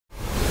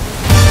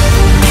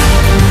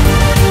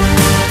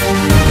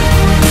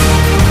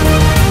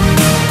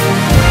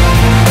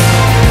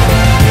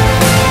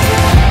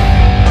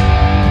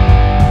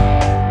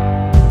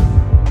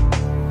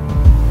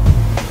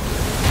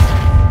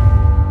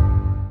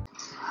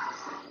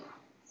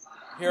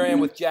Here I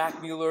am with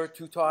Jack Mueller,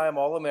 two-time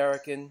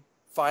All-American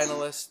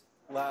finalist.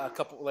 A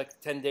couple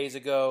 10 days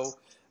ago.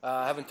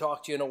 I haven't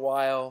talked to you in a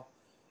while.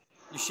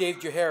 You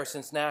shaved your hair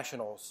since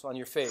nationals on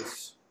your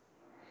face.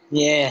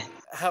 Yeah.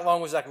 How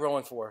long was that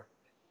growing for?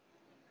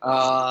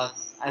 I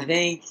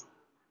think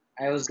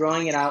I was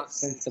growing it out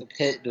since the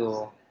pit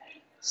duel.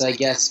 So I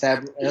guess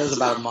February. It was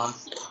about a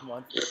month.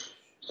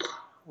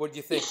 What did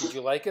you think? Did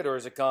you like it, or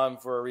is it gone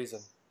for a reason?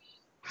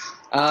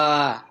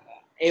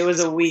 It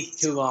was a week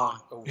too long.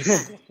 A week.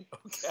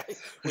 Okay.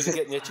 Was it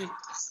getting itchy?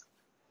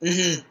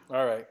 Mm-hmm.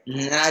 All right.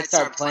 And I'd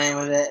start playing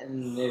with it,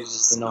 and it was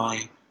just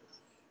annoying.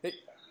 Hey,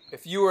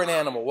 if you were an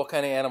animal, what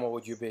kind of animal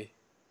would you be?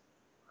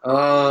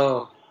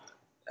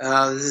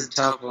 This is a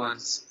tough one.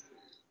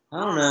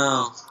 I don't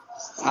know.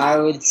 I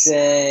would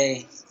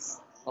say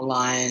a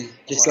lion.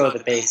 Just go with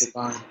the basic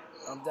one.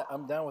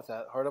 I'm down with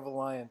that. Heart of a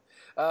lion.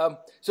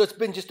 So it's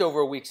been just over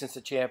a week since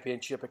the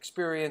championship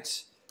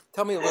experience.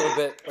 Tell me a little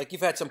bit,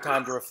 you've had some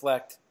time to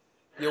reflect.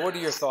 What are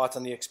your thoughts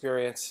on the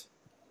experience?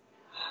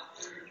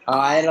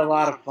 I had a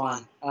lot of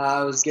fun.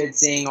 It was good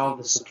seeing all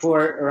the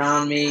support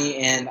around me,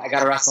 and I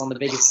got to wrestle on the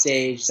biggest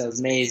stage, so it was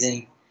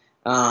amazing.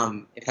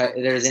 If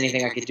there was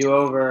anything I could do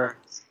over,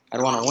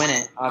 I'd want to win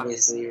it,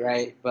 obviously,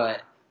 right?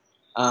 But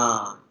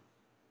I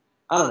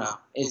don't know.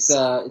 It's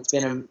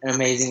been an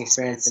amazing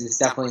experience, and it's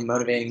definitely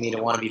motivating me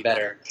to want to be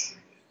better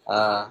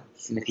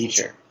in the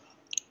future.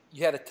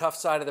 You had a tough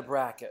side of the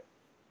bracket.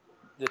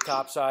 The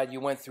top side, you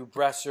went through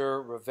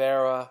Bresser,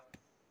 Rivera.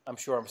 I'm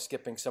sure I'm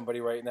skipping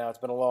somebody right now. It's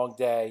been a long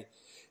day.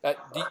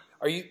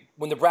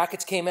 When the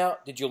brackets came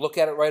out, did you look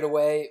at it right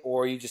away,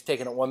 or are you just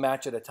taking it one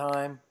match at a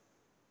time?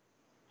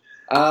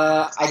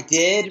 I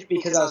did,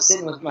 because I was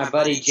sitting with my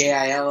buddy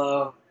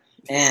J.I.L.O.,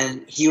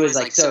 and he was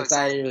so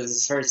excited. It was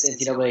his first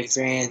NCAA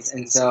experience,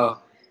 and so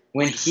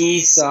when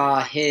he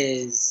saw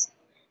his,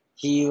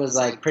 he was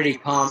pretty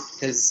pumped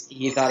because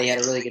he thought he had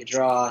a really good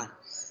draw.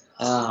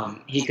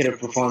 He could have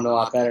performed a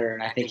lot better,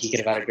 and I think he could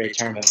have had a great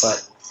tournament.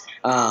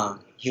 But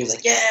he was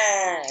like,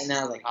 "Yeah!" And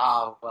I was like,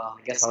 "Oh, well,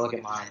 I guess I'll look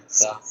at mine."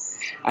 So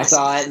I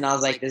saw it, and I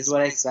was like, "This is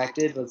what I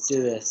expected. Let's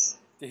do this."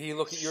 Did he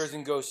look at yours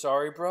and go,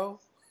 "Sorry, bro"?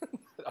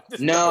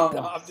 No,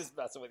 I'm just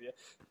messing with you.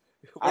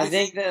 I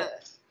think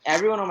that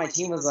everyone on my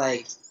team was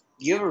like,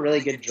 "You have a really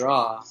good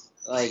draw.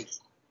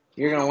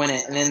 You're gonna win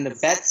it." And then the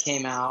bets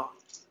came out,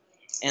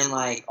 and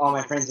all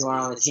my friends who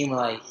aren't on the team were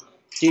like,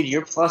 "Dude,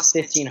 you're plus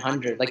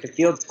 1,500. The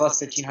field's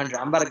plus 1,500.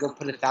 I'm about to go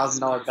put a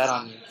 $1,000 bet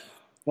on you."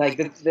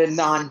 The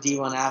non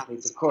D1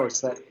 athletes, of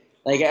course, but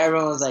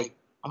everyone was like,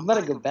 "I'm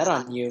about to go bet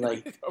on you.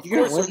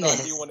 You're gonna win this."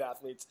 Non D1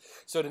 athletes.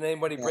 So did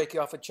anybody break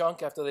you off a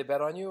chunk after they bet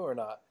on you, or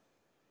not?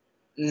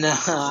 No,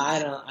 I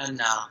don't.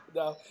 No.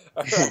 No.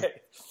 All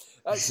right.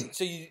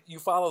 So you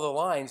follow the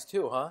lines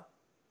too, huh?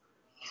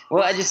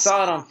 Well, I just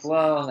saw it on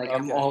Flow.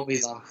 I'm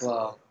always on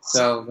Flow.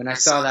 So when I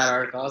saw that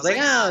article, I was like,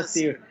 "Oh, let's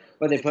see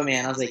what they put me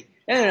in." I was like,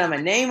 "They don't have my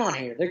name on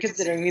here. They're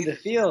considering me the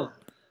field."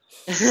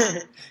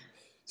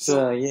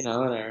 So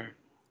whatever.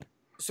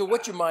 So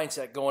what's your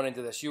mindset going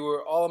into this? You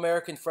were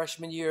All-American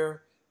freshman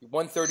year. You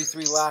won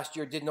 33 last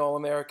year, did an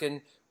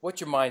All-American.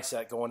 What's your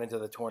mindset going into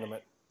the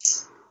tournament?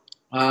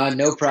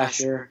 No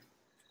pressure.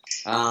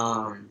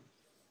 I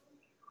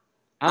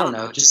don't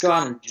know. Just go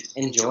out and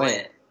enjoy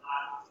it.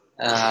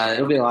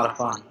 It'll be a lot of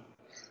fun.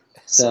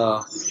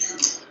 So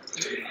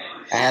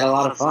I had a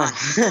lot of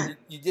fun.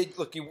 You did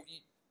look.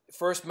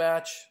 First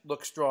match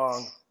looked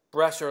strong.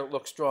 Bresser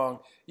looked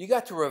strong. You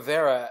got to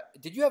Rivera.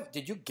 Did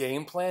you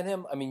game plan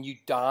him? I mean, you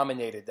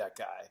dominated that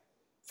guy.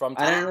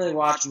 I didn't really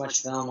watch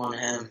much film on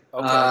him.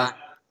 Okay.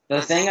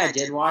 The thing I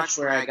did watch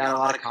where I got a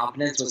lot of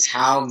confidence was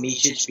how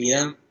Micic beat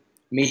him.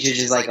 Micic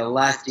is a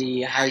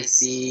lefty, high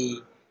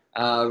C,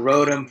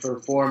 rode him for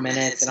 4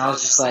 minutes, and I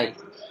was just like,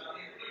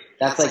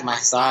 that's my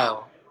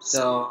style.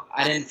 So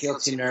I didn't feel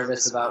too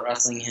nervous about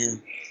wrestling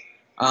him.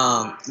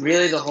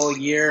 Really the whole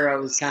year I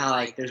was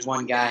kind of there's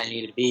one guy I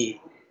need to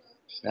beat.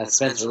 That's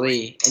Spencer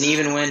Lee. And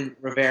even when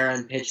Rivera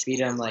and Pitch beat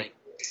him,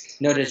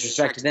 no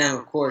disrespect to them,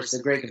 of course,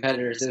 they're great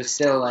competitors. It was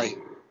still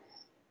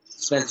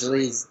Spencer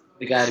Lee's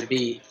the guy to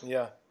beat.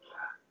 Yeah.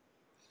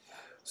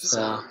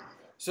 So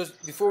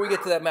before we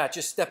get to that match,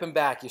 just stepping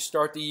back, you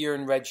start the year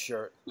in red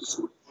shirt.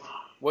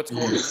 What's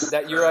going? Is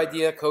that your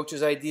idea,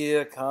 coach's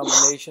idea,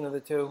 combination of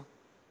the two?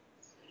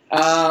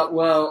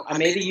 Well, I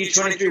made the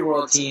U23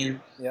 World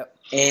Team. Yep.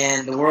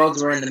 And the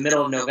Worlds were in the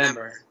middle of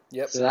November.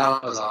 Yep. So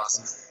that was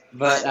awesome.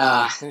 But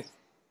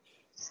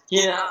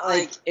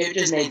it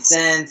just made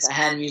sense. I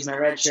hadn't used my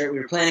red shirt. We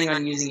were planning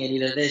on using it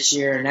either this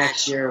year or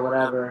next year or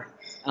whatever.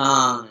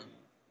 And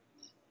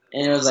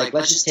it was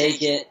let's just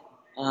take it.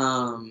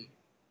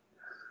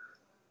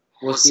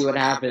 We'll see what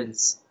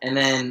happens. And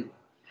then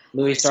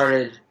Louis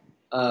started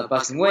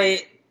busting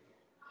weight,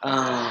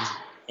 and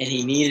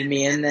he needed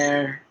me in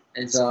there.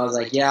 And so I was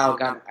like, "Yeah, I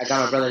got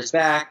my brother's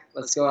back.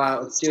 Let's go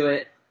out. Let's do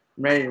it.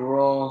 I'm ready to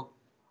roll."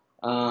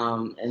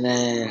 And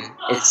then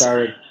it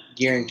started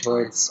gearing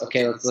towards,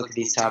 okay, let's look at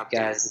these top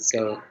guys. Let's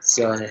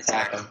go and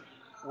attack them.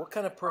 What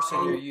kind of person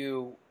are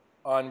you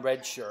on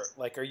red shirt?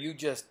 Are you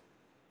just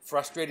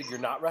frustrated you're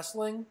not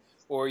wrestling,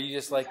 or are you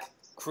just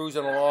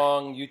cruising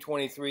along,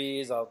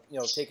 U23s. I'll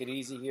take it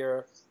easy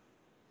here.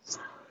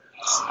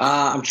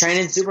 I'm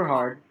training super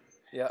hard,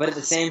 Yeah. but at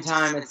the same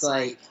time, it's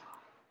like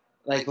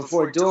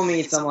before dual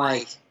meets, I'm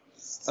like,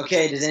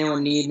 okay, does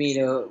anyone need me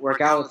to work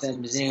out with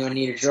them? Does anyone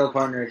need a drill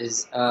partner?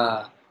 Does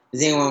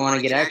anyone want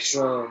to get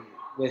extra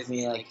with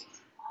me? Like,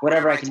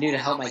 whatever I can do to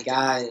help my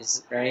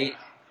guys, right?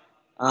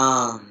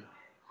 I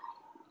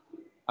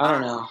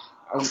don't know.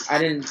 I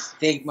didn't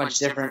think much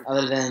different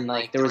other than,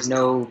 like, there was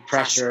no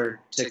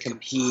pressure to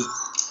compete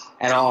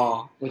at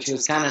all, which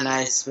was kind of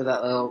nice for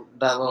that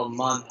little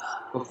month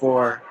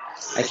before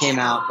I came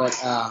out. But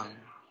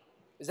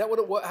is that what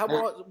it was? How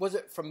long was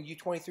it from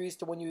U23s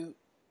to when you?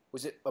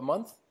 Was it a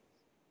month?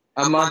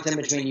 A month in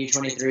between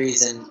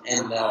U23s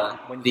and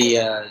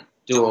the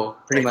dual,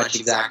 pretty much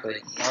exactly.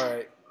 All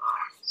right.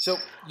 So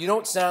you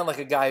don't sound like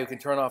a guy who can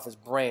turn off his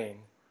brain.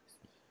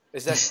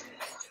 Is that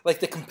like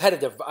the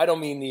competitive? I don't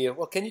mean the.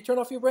 Well, can you turn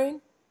off your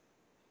brain?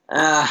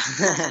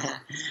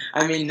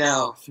 I mean,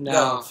 no.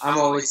 I'm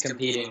always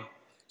competing.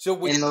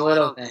 So in the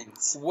little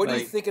things. What are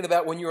you thinking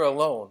about when you're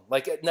alone?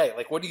 Like at night?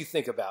 Like what do you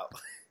think about?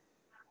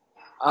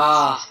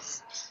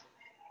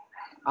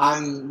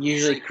 I'm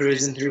usually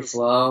cruising through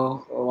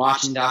flow or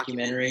watching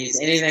documentaries,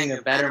 anything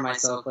to better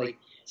myself. Like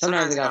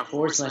sometimes I gotta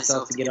force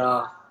myself to get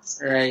off,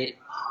 right?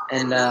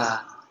 And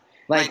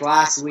like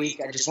last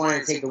week, I just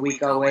wanted to take a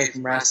week away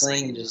from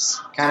wrestling and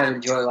just kind of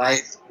enjoy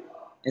life.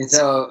 And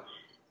so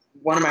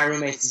one of my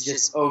roommates is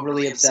just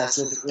overly obsessed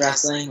with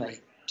wrestling,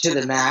 like to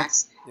the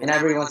max. Yeah. And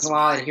every once in a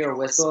while, I'd hear a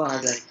whistle, and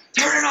I'd be like,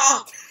 "Turn it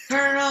off!"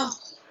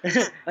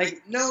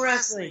 Like no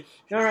wrestling.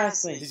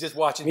 He's just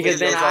watching because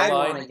videos then I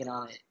online. want to get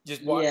on it.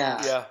 Just watch.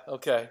 Yeah.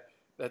 Okay,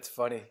 that's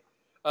funny.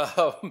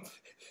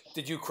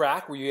 Did you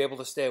crack? Were you able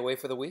to stay away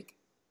for the week?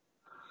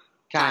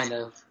 Kind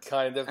of.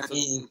 I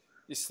mean,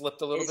 you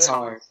slipped a little bit. It's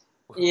hard.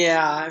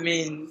 Yeah, I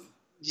mean,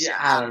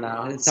 I don't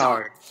know. It's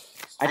hard.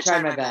 I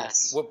tried my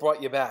best. What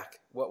brought you back?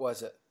 What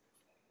was it?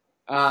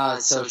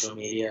 Social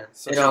media.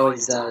 It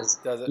always does.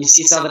 Does it? You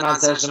see something on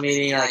social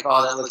media, you're like,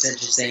 oh, that looks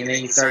interesting. And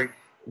then you start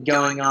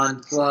going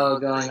on Flow,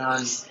 going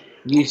on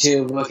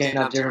YouTube, looking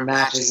up different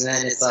matches, and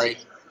then it's like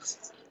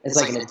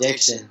an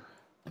addiction.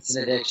 It's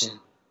an addiction.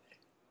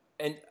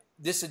 And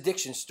this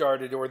addiction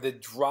started, or the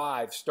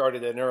drive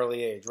started at an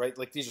early age, right?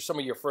 Like these are some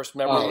of your first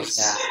memories.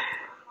 Oh, yeah.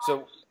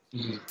 So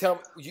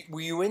tell me, were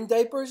you in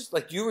diapers?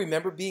 Like, do you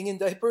remember being in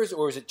diapers,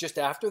 or was it just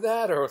after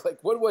that, or like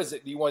what was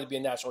it? You wanted to be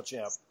a national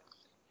champ?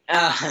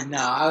 No,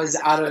 I was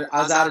out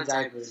of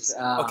diapers.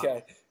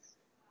 Okay.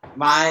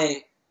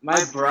 My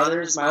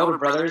brothers, my older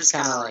brothers,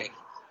 kind of like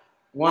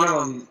one of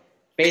them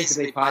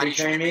basically potty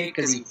trained me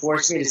because he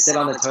forced me to sit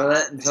on the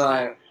toilet until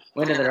I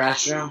went to the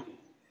restroom.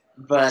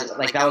 But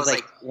like that was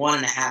like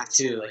 1.5,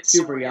 2, like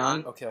super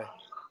young. Okay.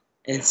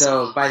 And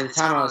so by the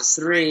time I was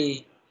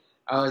 3,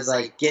 I was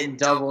like getting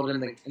doubled in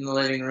the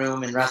living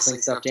room and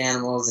wrestling stuffed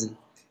animals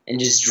and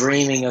just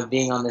dreaming of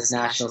being on this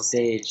national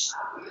stage.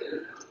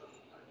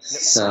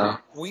 So,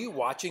 were you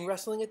watching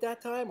wrestling at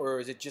that time, or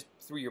is it just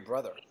through your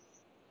brother?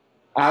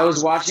 I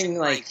was watching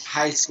like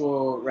high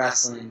school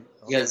wrestling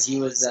because he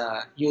was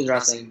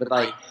wrestling, but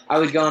like I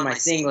would go in my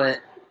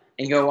singlet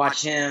and go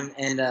watch him,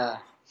 and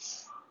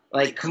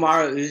like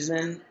Kamaru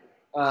Usman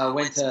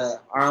went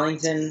to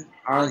Arlington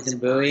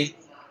Bowie,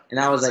 and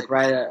that was like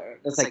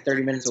that's like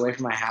 30 minutes away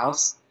from my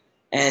house,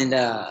 and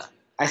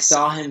I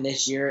saw him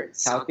this year at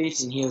South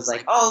Beach, and he was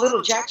like, "Oh,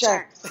 little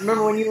Jack,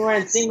 remember when you were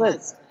wearing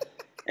singlets?"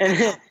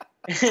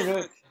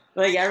 And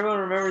like everyone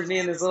remembers me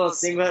in this little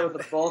singlet with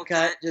a bowl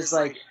cut, just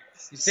like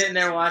sitting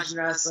there watching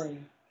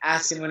wrestling,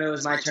 asking when it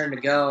was my turn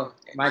to go,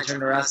 my turn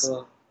to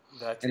wrestle.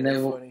 That's and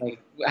then funny. Like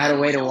I had to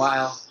wait a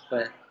while.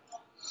 But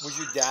was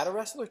your dad a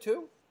wrestler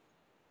too?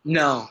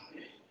 No.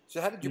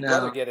 So how did your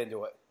brother get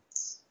into it?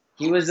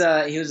 He was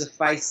a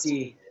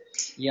feisty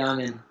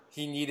youngin.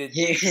 He needed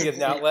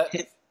an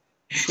outlet.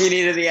 He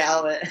needed the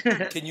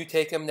outlet. Can you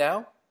take him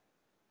now?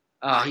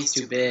 Oh, he's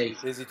too big.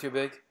 Is he too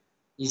big?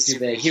 He's too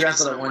big. He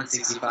wrestled at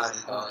 165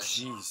 in college. Oh,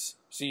 jeez.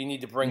 So you need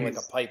to bring like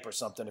a pipe or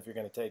something if you're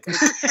going to take him.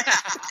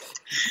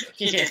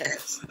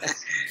 Yes.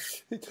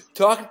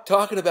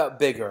 Talking about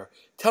bigger,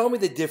 tell me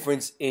the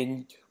difference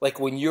in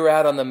like when you're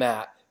out on the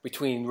mat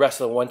between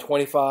wrestling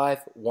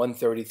 125,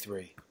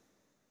 133.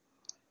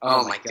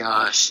 Oh my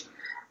gosh.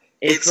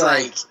 It's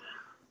like,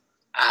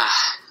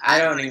 I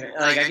don't even,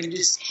 like I can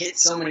just hit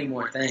so many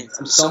more things.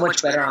 I'm so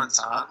much better on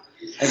top.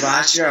 Like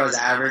last year I was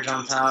average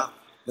on top,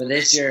 but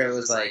this year it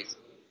was like,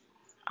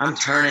 I'm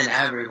turning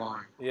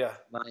everyone. Yeah.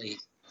 Like,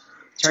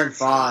 turn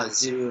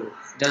Foz, who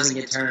doesn't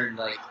get turned.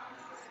 Like,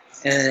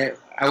 and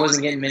I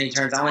wasn't getting many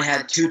turns. I only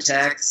had 2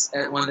 techs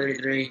at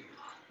 133.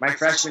 My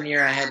freshman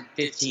year, I had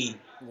 15.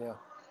 Yeah.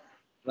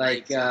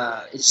 Like,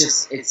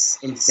 it's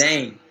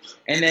insane.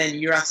 And then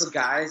you wrestle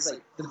guys,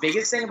 like, the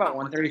biggest thing about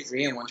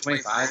 133 and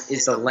 125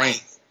 is the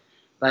length.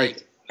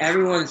 Like,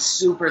 everyone's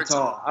super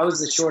tall. I was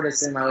the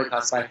shortest in my weight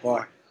class by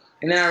far.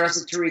 And then I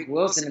wrestled Tariq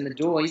Wilson in the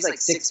duel. He's like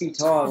 6 feet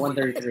tall at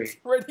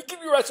 133. Right, he can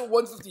be wrestled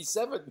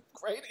 157.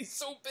 Right, he's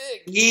so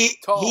big. He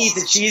eats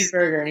a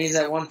cheeseburger and he's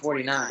at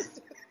 149.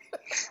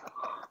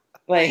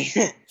 Like,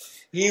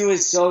 he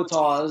was so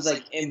tall. It was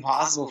like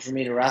impossible for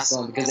me to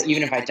wrestle him because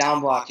even if I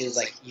down blocked, it was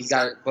like he's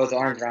got both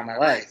arms around my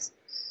legs.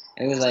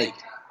 It was like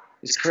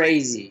it was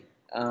crazy.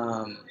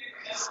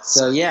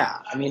 So yeah,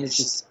 I mean,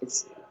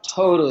 it's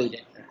totally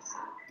different.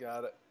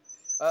 Got it.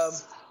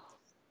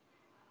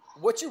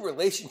 What's your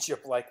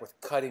relationship like with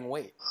cutting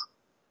weight?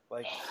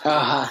 Like,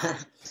 I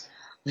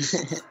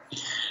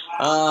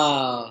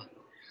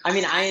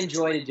mean, I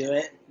enjoy to do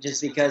it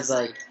just because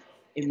like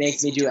it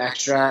makes me do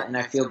extra and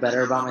I feel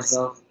better about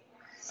myself.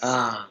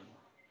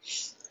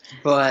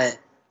 But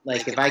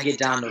like if I get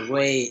down to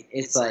weight,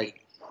 it's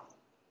like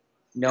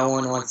no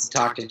one wants to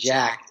talk to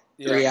Jack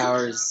 3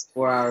 hours,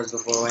 4 hours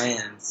before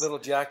weigh-ins. Little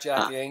Jack the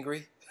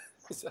Angry?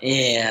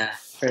 Yeah,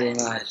 pretty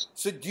much.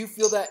 So do you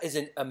feel that is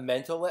a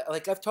mental,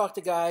 like I've talked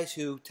to guys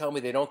who tell me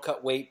they don't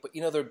cut weight, but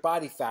their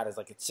body fat is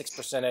like at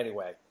 6%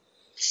 anyway.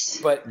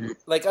 But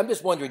like I'm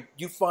just wondering,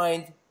 do you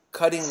find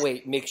cutting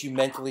weight makes you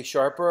mentally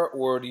sharper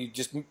or do you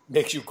just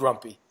makes you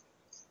grumpy?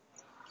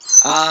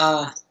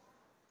 I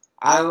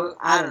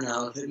don't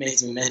know if it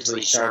makes me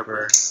mentally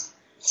sharper.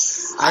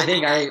 I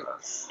think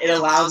it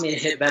allows me to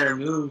hit better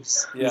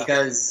moves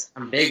because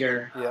I'm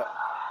bigger. Yeah.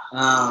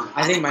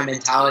 I think my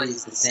mentality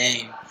is the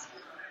same.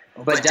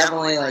 But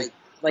definitely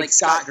like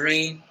Scott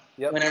Green,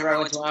 whenever I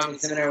went to Wyoming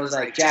Seminary, was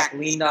like, Jack,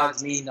 lean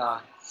dog's mean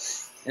dog.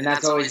 And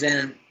that's always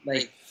been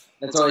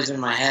in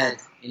my head,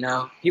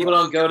 People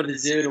don't go to the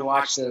zoo to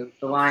watch the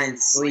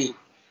lions sleep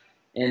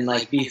and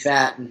like be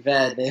fat and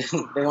fed. They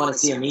want to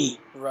see them eat.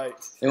 Right.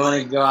 They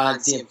want to go out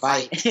and see them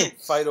fight.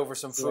 Fight over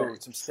some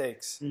food, some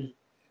steaks.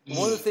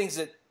 One of the things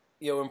that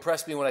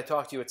impressed me when I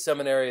talked to you at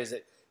seminary is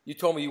that you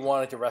told me you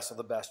wanted to wrestle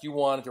the best. You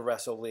wanted to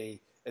wrestle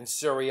Lee and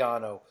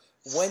Suriano.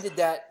 When did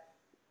that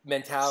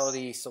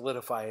mentality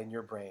solidify in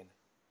your brain?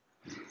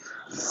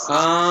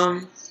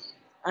 I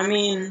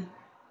mean,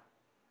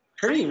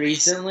 pretty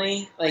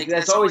recently. Like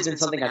that's always been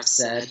something I've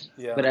said,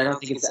 but I don't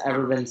think it's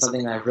ever been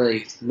something that I've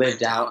really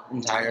lived out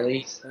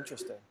entirely.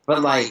 Interesting.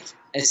 But like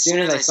as soon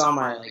as I saw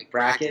my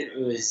bracket,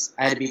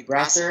 I had to beat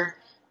Bresser,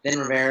 then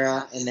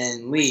Rivera, and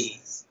then Lee.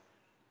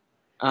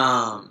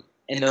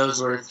 And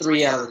those were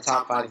 3 out of the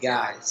top 5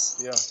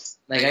 guys. Yeah.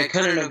 Like I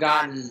couldn't have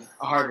gotten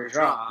a harder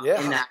draw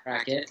in that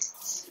bracket.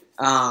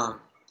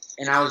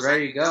 And I was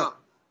ready to go.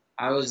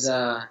 I was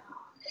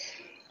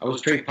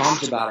pretty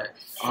pumped about it,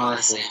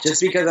 honestly,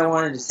 just because I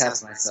wanted to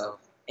test myself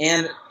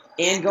and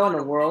going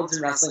to Worlds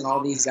and wrestling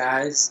all these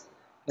guys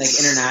like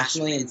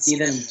internationally and see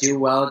them do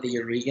well at the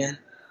Eureka,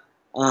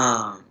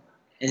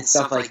 and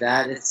stuff like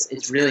that.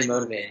 It's really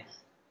motivating.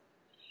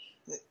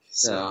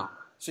 So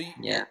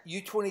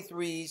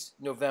U23's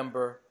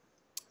November,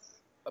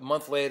 a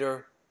month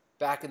later,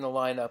 back in the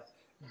lineup.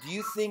 Do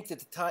you think that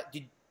the time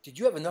did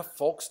you have enough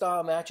folk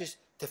style matches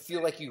to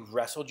feel like you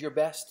wrestled your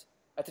best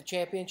at the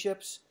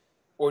championships?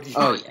 Or do you,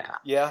 oh yeah,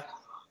 yeah.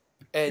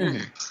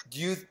 And do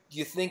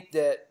you think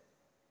that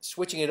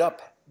switching it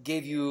up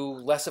gave you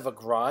less of a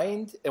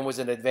grind and was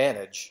an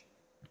advantage?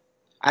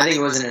 I think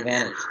it was an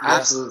advantage. Yeah.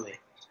 Absolutely.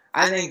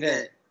 I think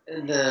that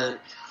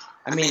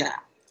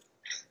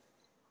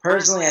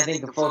personally, I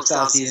think the folk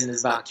style season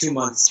is about 2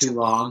 months too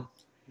long.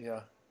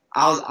 Yeah.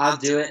 I'll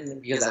do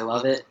it because I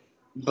love it,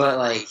 but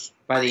like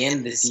by the end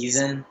of the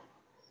season,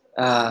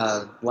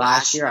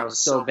 last year I was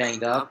so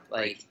banged up,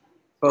 like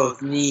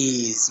both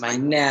knees, my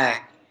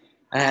neck.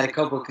 I had a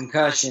couple of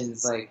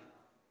concussions. Like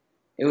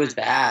it was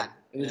bad.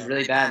 It was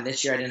really bad. And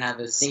this year I didn't have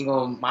a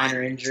single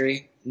minor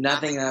injury.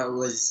 Nothing that I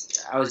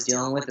was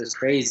dealing with was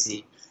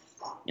crazy.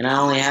 And I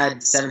only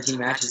had 17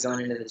 matches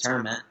going into the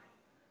tournament.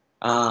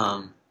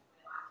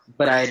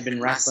 But I had been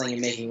wrestling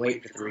and making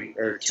weight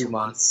for 2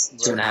 months,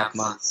 2.5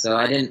 months. So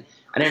I didn't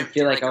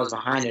feel like I was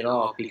behind at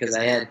all because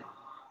I had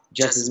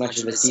just as much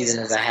of a season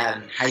as I had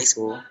in high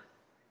school.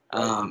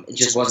 It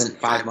just wasn't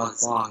 5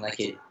 months long like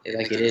it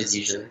is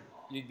usually.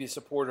 You'd be a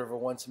supporter of a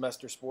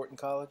one-semester sport in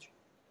college?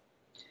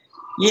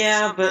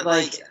 Yeah, but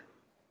like,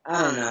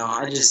 I don't know.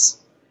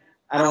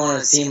 I don't want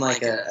to seem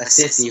like a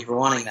sissy for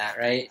wanting that,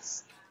 right?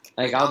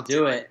 Like, I'll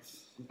do it,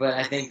 but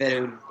I think that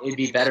it'd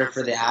be better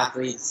for the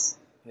athletes.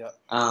 Yeah.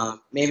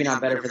 Maybe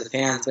not better for the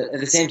fans, but at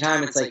the same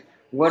time, it's like,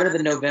 what are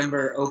the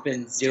November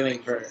Opens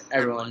doing for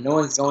everyone? No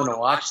one's going to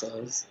watch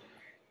those.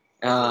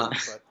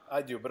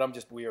 I do, but I'm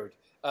just weird.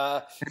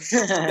 I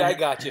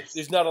got you.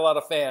 There's not a lot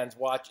of fans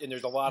watch, and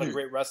there's a lot of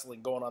great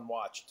wrestling going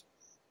unwatched,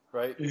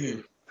 right?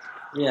 Mm-hmm.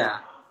 Yeah.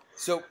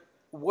 So,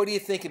 what are you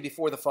thinking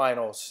before the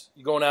finals?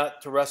 You going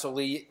out to wrestle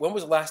Lee? When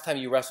was the last time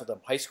you wrestled him?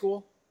 High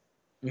school?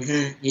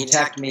 Mm-hmm. He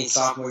attacked me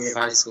sophomore year of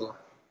high school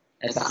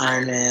at the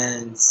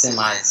Ironman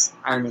semis.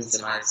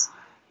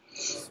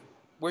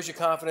 Where's your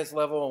confidence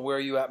level, and where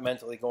are you at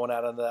mentally going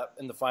out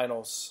in the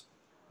finals?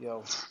 I'm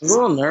a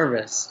little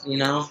nervous,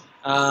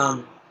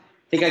 I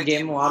think I gave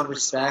him a lot of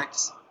respect.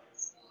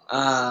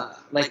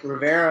 Like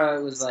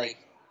Rivera was like,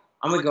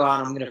 I'm gonna go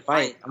out and I'm gonna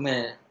fight.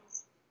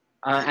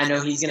 I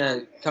know he's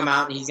gonna come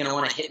out and he's gonna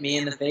want to hit me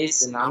in the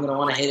face, and I'm gonna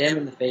want to hit him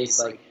in the face.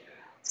 Like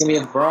it's gonna be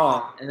a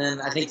brawl. And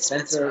then I think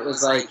Spencer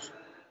was like,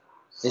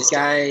 this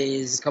guy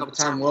is a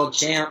couple-time world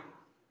champ.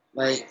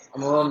 like,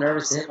 I'm a little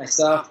nervous to hit my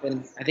stuff,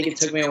 and I think it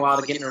took me a while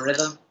to get in a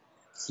rhythm.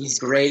 He's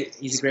great.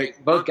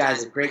 Both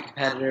guys are great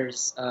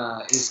competitors.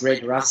 It was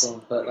great to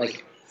wrestle, but,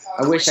 like,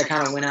 I wish I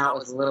kind of went out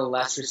with a little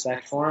less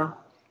respect for him.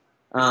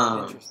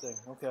 Interesting.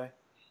 Okay.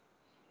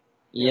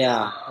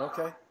 Yeah.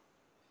 Okay.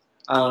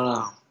 I don't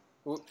know.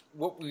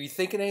 What were you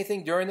thinking?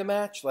 Anything during the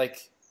match? Like,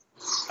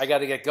 I got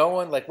to get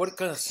going. Like, what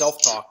kind of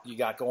self-talk you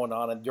got going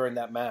on during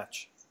that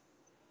match?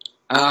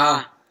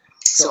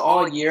 So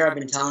all year I've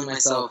been telling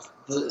myself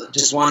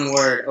just one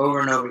word over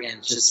and over again: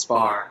 just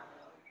spar,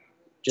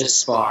 just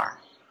spar.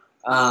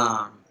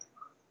 I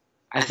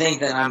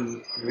think that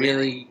I'm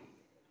really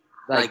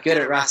like good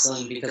at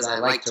wrestling because I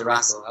like to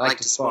wrestle. I like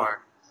to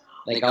spar.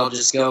 Like, I'll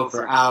just go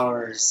for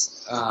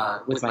hours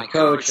with my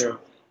coach or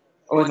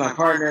with my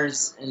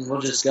partners, and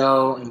we'll just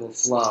go and we'll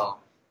flow.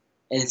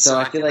 And so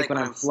I feel like when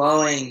I'm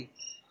flowing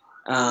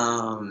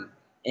and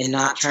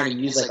not trying to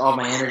use like all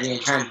my energy and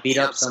trying to beat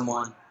up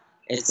someone,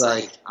 it's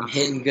like I'm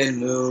hitting good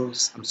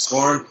moves, I'm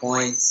scoring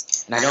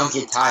points, and I don't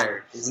get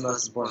tired. Is the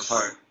most important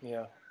part.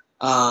 Yeah.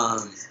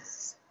 I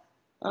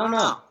don't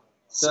know.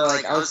 So,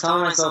 like, I was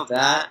telling myself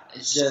that.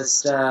 It's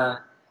just, I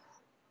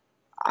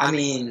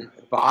mean,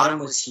 bottom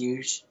was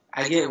huge.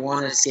 I get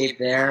one escape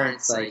there, and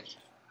it's like,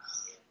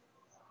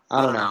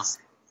 I don't know.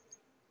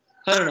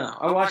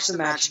 I watched the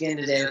match again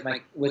today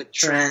with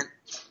Trent,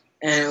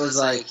 and it was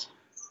like,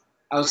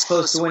 I was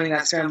close to winning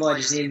that scramble. I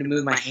just needed to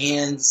move my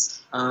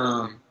hands.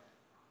 And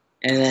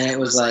then it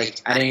was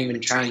like, I didn't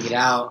even try and get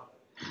out.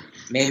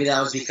 Maybe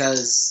that was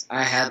because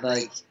I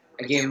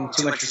gave him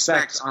too much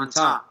respect on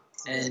top.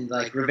 And,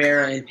 like,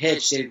 Rivera and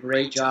Pitch did a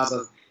great job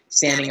of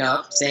standing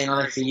up, staying on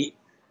their feet,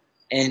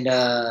 and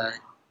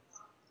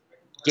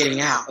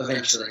getting out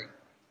eventually.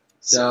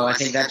 So I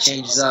think that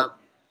changes up.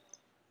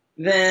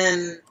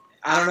 Then,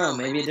 I don't know,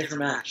 maybe a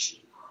different match.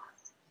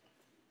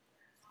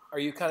 Are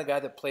you the kind of guy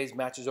that plays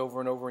matches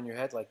over and over in your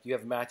head? Like, do you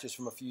have matches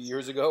from a few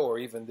years ago or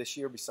even this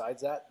year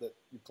besides that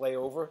you play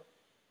over?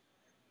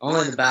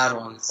 Only the bad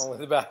ones. Only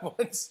the bad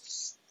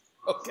ones?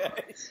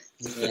 Okay.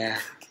 Yeah.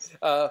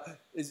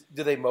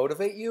 Do they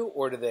motivate you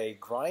or do they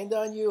grind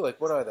on you?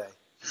 Like, what are they?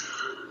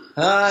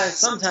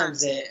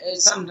 Sometimes they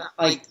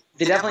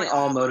definitely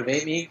all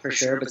motivate me for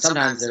sure, but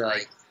sometimes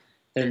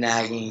they're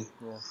nagging.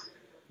 Yeah.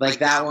 Like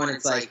that one,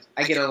 it's like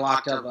I get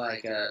locked up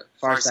like a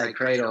far side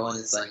cradle, and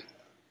it's like,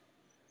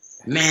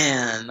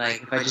 man,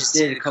 like if I just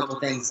did a couple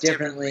things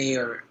differently,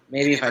 or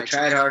maybe if I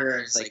tried harder,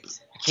 it's like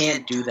I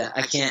can't do that.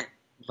 I can't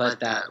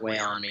let that weigh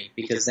on me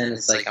because then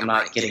it's like I'm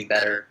not getting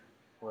better.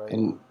 Right.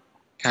 And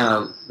kind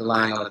of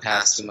relying on the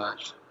past too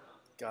much.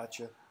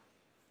 Gotcha.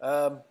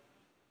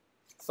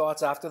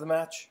 Thoughts after the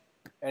match?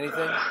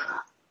 Anything?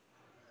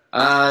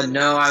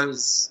 No, I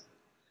was,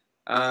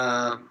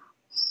 I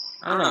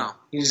don't know.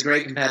 He was a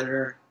great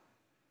competitor.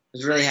 I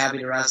was really happy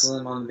to wrestle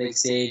him on the big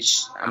stage.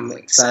 I'm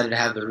excited to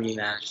have the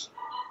rematch.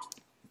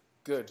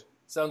 Good.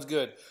 Sounds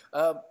good.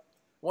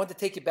 Wanted to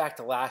take you back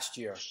to last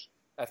year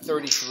at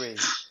 33.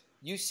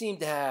 You seem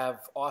to have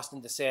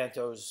Austin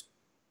DeSanto's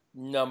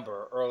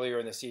number earlier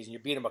in the season. You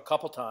beat him a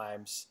couple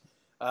times.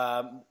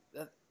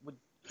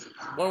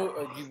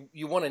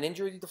 You won an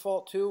injury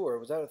default too, or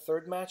was that a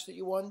third match that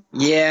you won?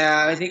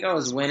 Yeah, I think I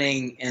was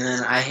winning, and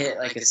then I hit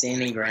like a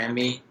standing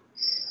Granby,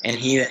 and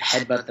he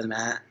headbutt the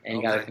mat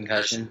and got a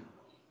concussion.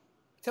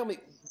 Tell me,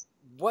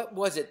 what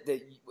was it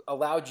that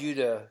allowed you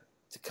to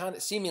kind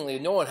of seemingly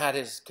no one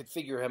could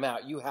figure him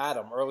out? You had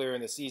him earlier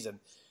in the season,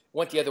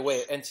 went the other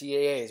way at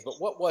NCAAs, but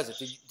what was it?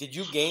 Did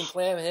you game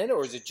plan him,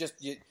 or is it just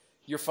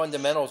your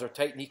fundamentals are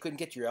tight and he couldn't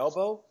get your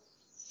elbow?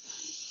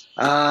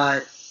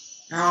 No,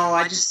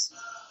 I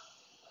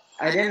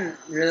didn't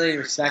really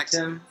respect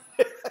him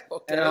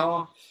Okay. at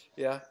all.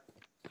 Yeah.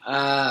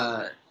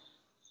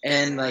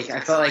 And like I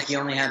felt like he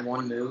only had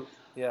one move.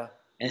 Yeah.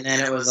 And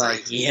then it was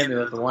like he hit me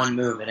with the one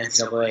move at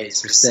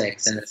NCAAs for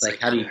 6, and it's like,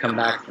 how do you come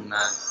back from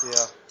that?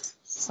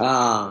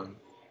 Yeah.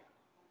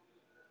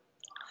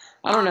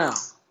 I don't know.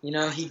 You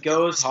know, he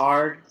goes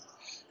hard,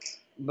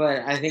 but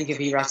I think if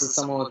he wrestles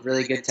someone with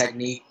really good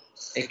technique,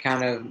 it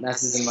kind of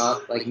messes him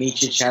up. Like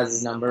Mičić has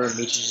his number, and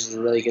Mičić is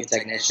a really good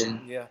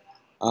technician. Yeah.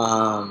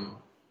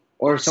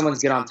 Or if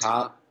someone's good on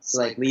top. So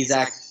like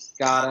Lizak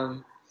got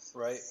him.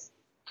 Right.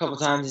 A couple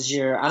times this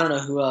year. I don't know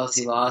who else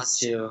he lost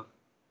to.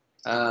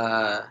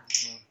 I'd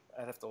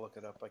have to look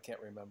it up. I can't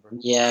remember.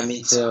 Yeah,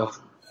 me too.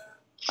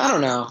 I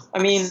don't know. I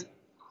mean,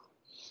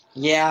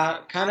 yeah,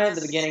 kind of at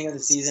the beginning of the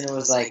season, it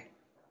was like,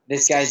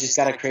 this guy's just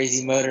got a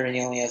crazy motor and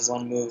he only has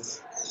one move.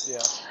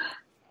 Yeah.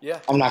 Yeah.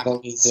 I'm not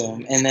going to lose to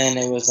him. And then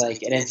it was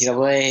like, at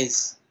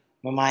NCAAs,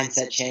 my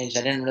mindset changed.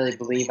 I didn't really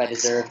believe I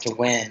deserved to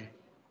win.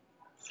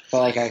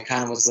 Felt like I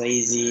kind of was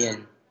lazy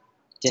and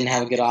didn't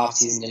have a good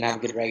offseason, didn't have a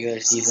good regular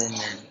season.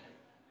 And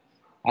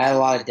I had a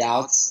lot of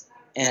doubts,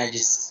 and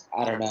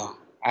I don't know.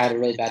 I had a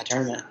really bad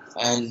tournament.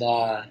 And,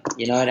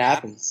 it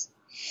happens.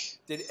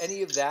 Did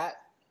any of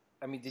that,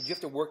 did you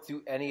have to work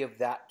through any of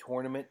that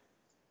tournament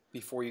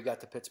before you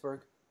got to Pittsburgh?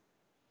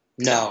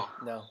 No.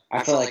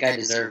 I felt like I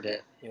deserved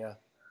it. Yeah.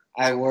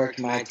 I worked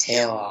my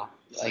tail off.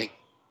 Like,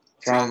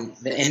 from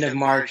the end of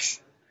March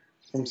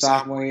from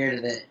sophomore year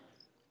to the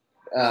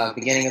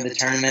beginning of the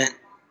tournament,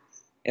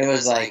 it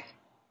was like,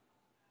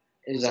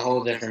 it was a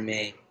whole different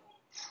me.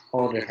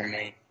 Whole different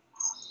me.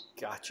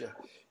 Gotcha.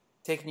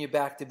 Taking you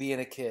back to being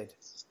a kid.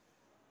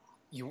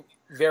 You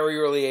very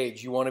early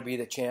age, you want to be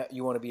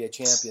you want to be a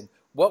champion.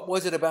 What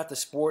was it about the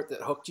sport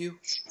that hooked you?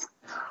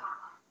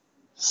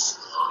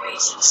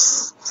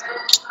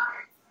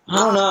 I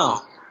don't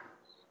know.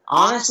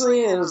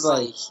 Honestly, it was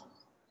like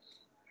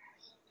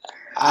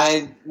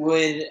I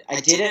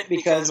did it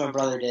because my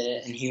brother did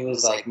it, and he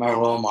was like my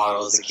role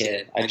model as a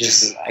kid. I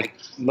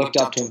looked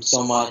up to him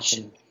so much,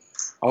 and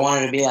I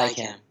wanted to be like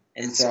him,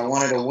 and so I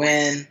wanted to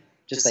win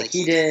just like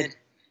he did,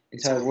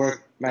 and so I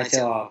worked my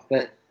tail off.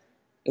 But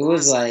it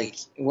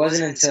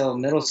wasn't until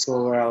middle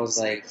school where I was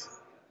like,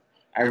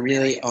 I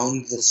really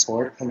owned the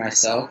sport for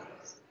myself.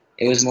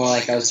 It was more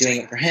like I was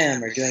doing it for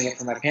him or doing it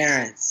for my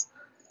parents.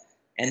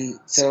 And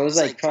so it was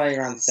like probably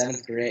around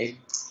 7th grade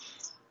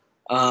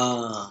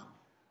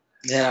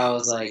that I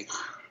was like,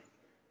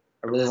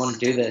 I really want to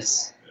do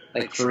this,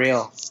 like for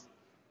real.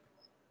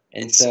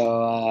 And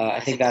so I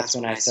think that's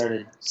when I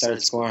started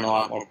scoring a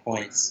lot more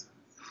points.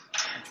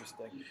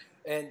 Interesting.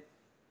 And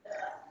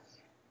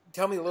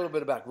tell me a little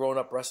bit about growing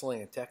up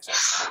wrestling in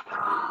Texas.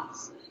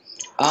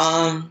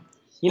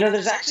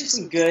 There's actually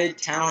some good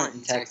talent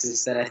in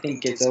Texas that I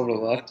think gets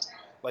overlooked.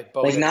 Like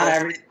Bo. Like not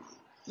every.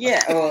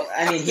 Yeah, well,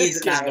 I mean,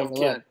 he's not no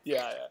overlooked.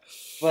 Yeah.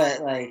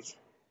 But like,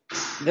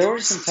 there were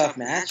some tough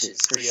matches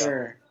for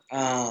sure.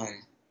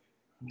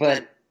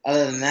 But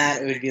other than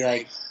that, it would be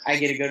like I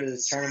get to go to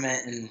this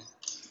tournament, and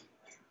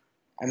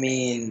I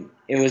mean,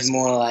 it was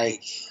more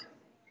like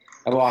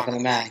I walk on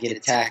the mat, get a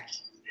tech,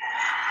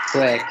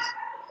 quick.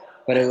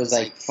 But it was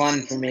like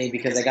fun for me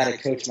because I got to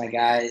coach my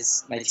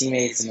guys, my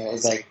teammates, and it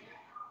was like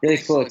really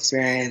cool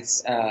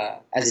experience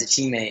as a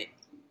teammate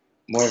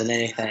more than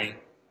anything.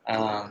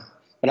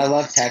 But I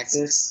love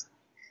Texas,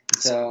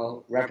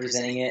 so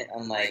representing it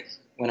on like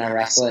when I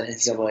wrestle at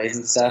NCAAs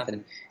and stuff,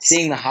 and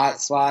seeing the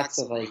hot spots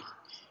of like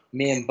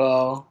me and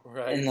Bo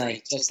in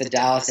like just the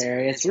Dallas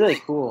area, it's really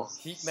cool.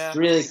 Heat map.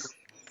 Really cool.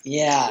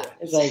 Yeah,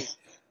 it's like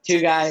two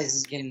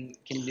guys can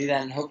do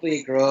that, and hopefully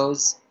it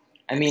grows.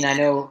 I mean, I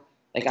know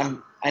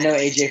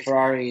AJ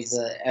Ferrari's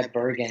at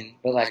Bergen,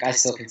 but like I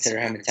still consider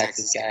him a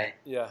Texas guy.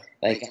 Yeah.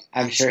 Like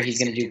I'm sure he's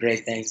going to do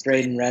great things.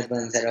 Braden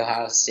Redlands at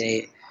Ohio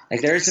State.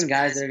 Like there are some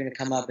guys that are going to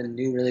come up and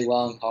do really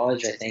well in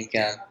college, I think,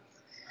 and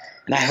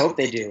I hope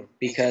they do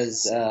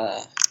because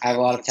I have a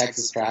lot of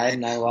Texas pride,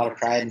 and I have a lot of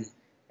pride, and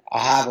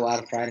I'll have a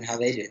lot of pride in how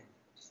they do.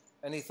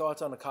 Any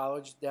thoughts on a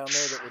college down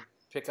there that would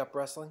pick up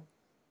wrestling?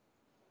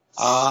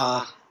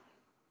 I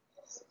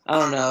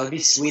don't know. It'd be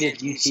sweet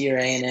if UT or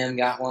A&M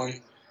got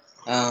one.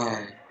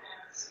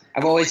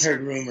 I've always heard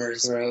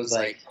rumors where it was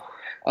like,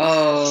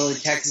 oh,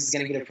 Texas is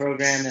going to get a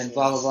program and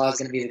blah, blah, blah is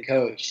going to be the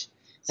coach.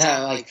 So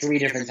like 3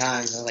 different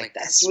times. I was like,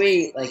 that's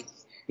sweet. Like,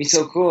 it'd be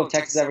so cool if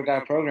Texas ever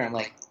got a program.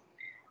 Like,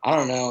 I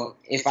don't know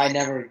if I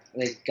never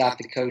like got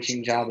the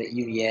coaching job at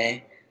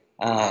UVA,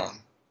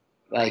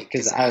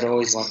 because I would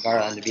always want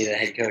Garland to be the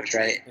head coach,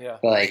 right? Yeah.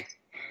 But like,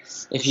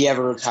 if he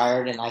ever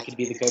retired and I could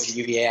be the coach at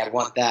UVA, I'd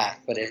want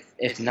that. But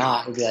if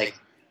not, it would be like,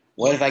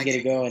 what if I get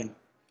to go and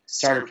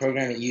start a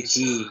program at UT?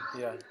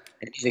 Yeah.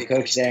 And be the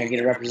coach there and get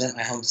to represent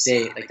my home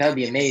state. Like, that would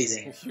be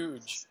amazing.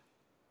 Huge.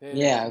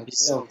 Yeah, it would be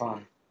so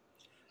fun.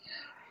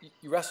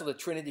 You wrestled at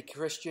Trinity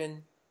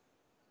Christian,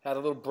 had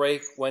a little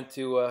break, went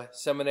to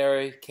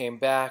seminary, came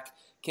back.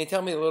 Can you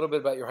tell me a little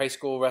bit about your high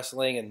school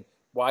wrestling and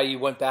why you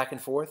went back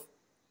and forth?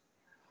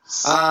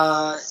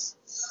 I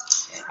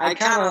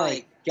kind of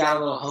like got a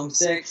little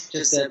homesick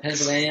just at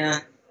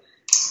Pennsylvania.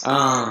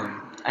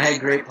 I had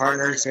great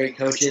partners, great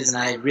coaches,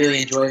 and I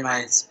really enjoyed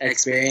my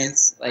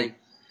experience. Like,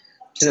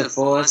 to the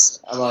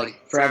fullest. I'm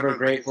like forever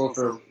grateful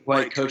for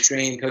what Coach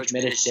Green and Coach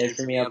Middish did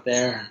for me up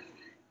there.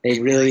 They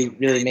really,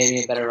 really made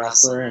me a better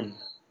wrestler, and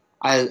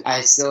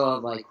I still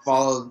like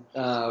followed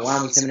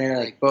Wyoming Seminary,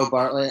 like Bo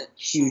Bartlett,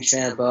 huge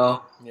fan of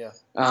Bo. Yeah.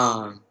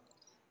 But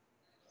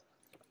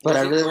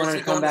I really wanted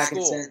to come back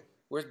and spend.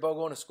 Where's Bo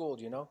going to school?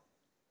 Do you know?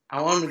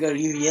 I want him to go to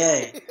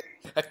UVA,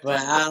 but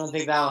I don't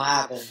think that will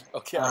happen.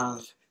 Okay.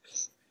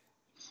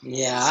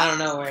 Yeah, I don't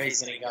know where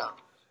he's gonna go.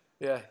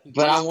 Yeah,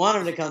 but I want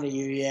him to come to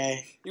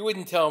UVA. You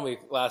wouldn't tell me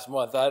last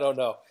month. I don't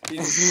know.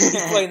 He's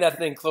playing that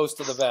thing close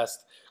to the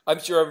vest. I'm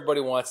sure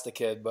everybody wants the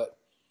kid, but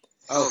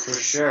oh, for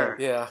sure.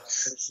 Yeah,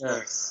 for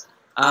sure.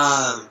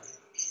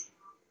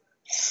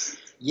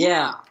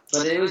 Yeah,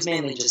 but it was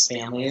mainly just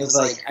family. It was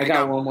like I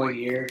got one more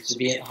year to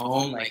be at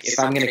home. Like if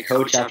I'm gonna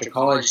coach after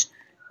college,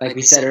 like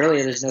we said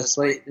earlier, there's no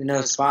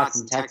spots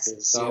in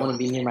Texas, so I want to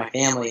be near my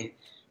family.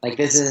 Like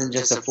this isn't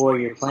just a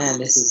 4-year plan.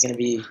 This is gonna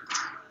be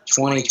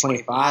 20,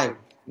 25.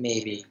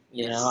 Maybe,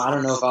 I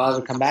don't know if I'll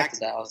ever come back to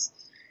Dallas.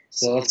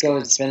 So let's go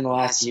and spend the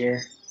last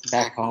year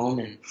back home.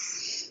 And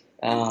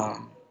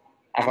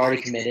I've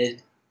already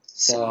committed.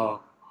 So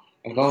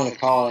I'm going to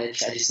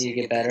college. I just need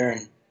to get better.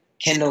 And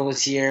Kendall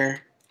was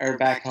here, or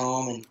back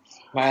home. And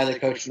my other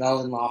coach,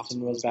 Melvin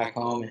Lofton, was back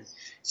home. And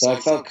so I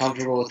felt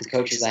comfortable with the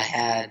coaches I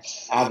had,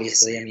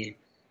 obviously. I mean,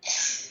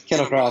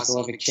 Kendall Cross,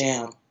 Olympic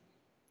champ.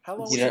 How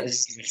long You know,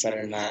 it's much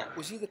better than that.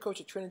 was he the coach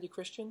at Trinity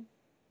Christian?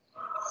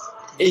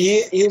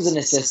 He was an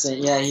assistant.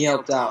 Yeah, he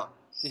helped out.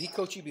 Did he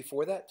coach you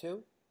before that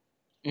too?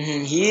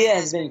 He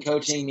has been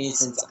coaching me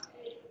since.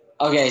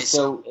 Okay,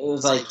 so it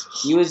was like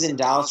he was in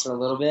Dallas for a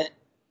little bit,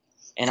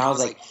 and I was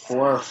like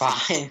 4 or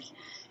 5,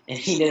 and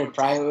he did a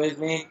private with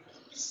me,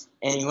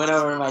 and he went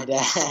over to my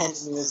dad, and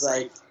he was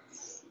like,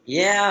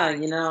 "Yeah,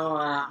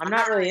 I'm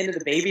not really into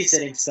the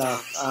babysitting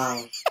stuff."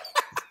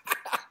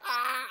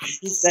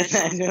 He said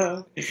that to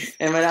him,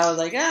 and my dad was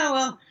like, "Oh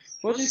well,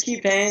 we'll just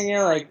keep paying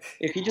you. Like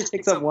if he just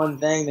picks up one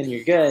thing, then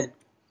you're good."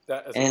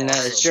 That is And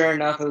awesome. sure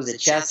enough, it was a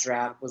chest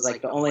wrap. Was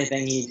like the only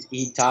thing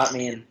he taught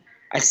me, and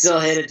I still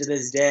hit it to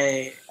this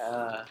day.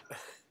 I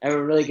have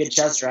a really good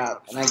chest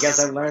wrap, and I guess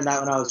I learned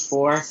that when I was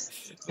 4.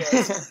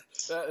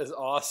 That is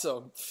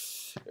awesome.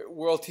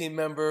 World team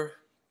member,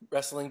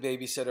 wrestling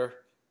babysitter,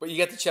 but you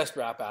get the chest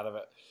wrap out of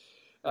it.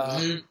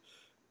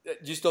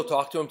 Do you still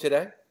talk to him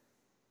today?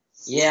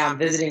 Yeah, I'm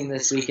visiting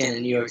this weekend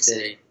in New York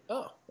City.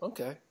 Oh,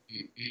 okay.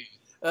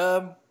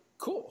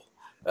 Cool.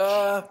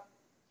 How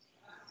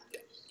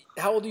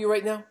old are you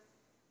right now?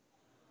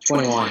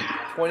 21.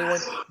 21.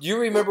 Do you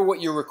remember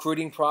what your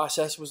recruiting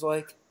process was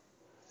like?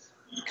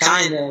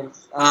 Kind of.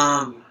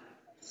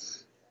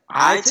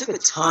 I took a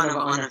ton of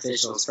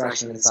unofficials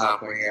freshman and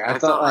sophomore year. I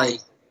felt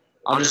like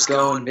I'll just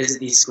go and visit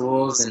these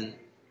schools and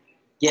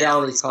get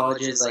all these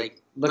colleges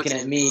like looking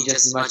at me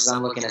just as much as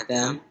I'm looking at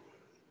them.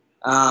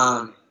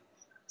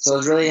 So I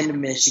was really into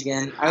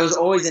Michigan. I was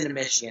always into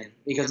Michigan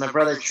because my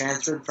brother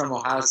transferred from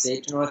Ohio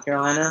State to North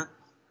Carolina,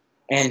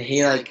 and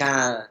he it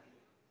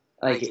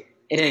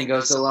didn't go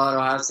so well at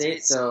Ohio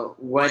State. So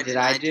what did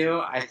I do?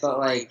 I felt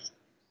like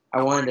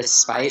I wanted to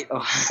spite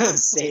Ohio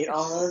State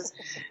almost,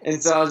 and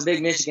so I was a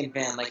big Michigan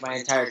fan like my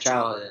entire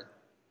childhood.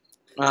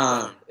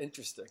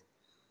 Interesting.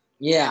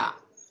 Yeah.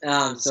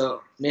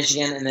 So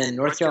Michigan, and then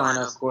North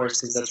Carolina, of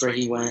course, because that's where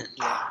he went,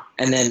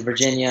 and then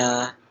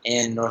Virginia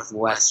and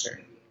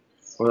Northwestern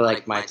were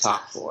like my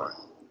top 4.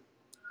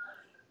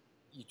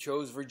 You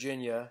chose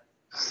Virginia.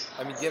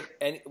 I mean,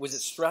 was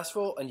it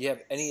stressful? And do you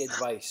have any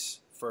advice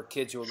for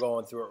kids who are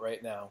going through it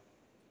right now?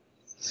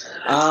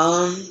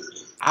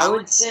 I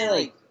would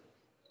say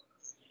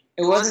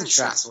it wasn't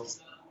stressful.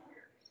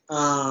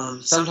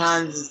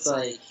 Sometimes it's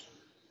like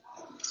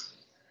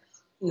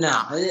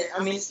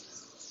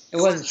it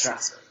wasn't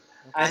stressful.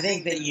 I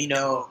think that you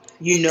know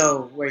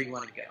where you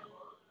want to go.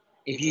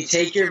 If you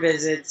take your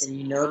visits and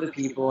you know the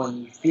people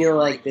and you feel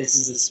like this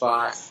is the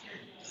spot,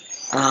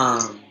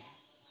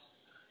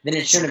 then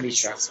it shouldn't be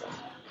stressful,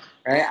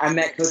 right? I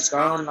met Coach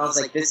Garland and I was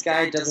like, this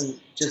guy doesn't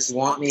just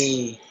want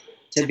me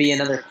to be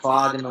another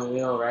clog in the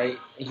wheel, right?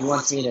 He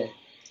wants me to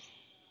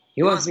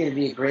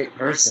be a great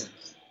person.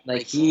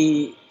 Like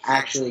he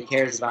actually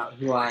cares about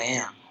who I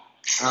am.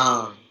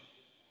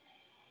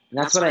 And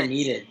that's what I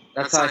needed.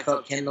 That's how I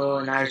felt Kendall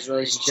and I's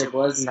relationship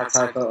was, and that's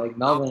how I felt like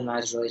Melvin and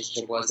I's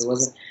relationship was. It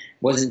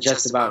wasn't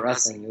just about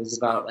wrestling. It was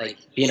about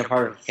being a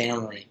part of a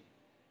family.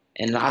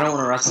 And I don't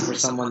want to wrestle for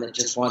someone that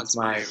just wants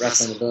my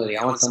wrestling ability.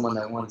 I want someone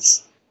that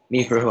wants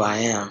me for who I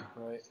am.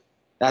 Right.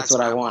 That's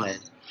what I wanted.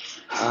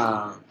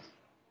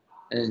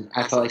 And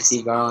I felt like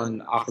Steve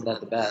Garland offered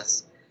that the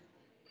best.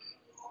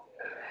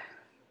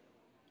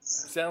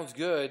 Sounds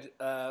good.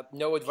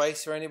 No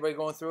advice for anybody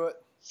going through it?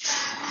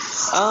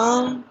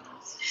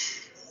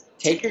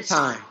 Take your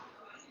time.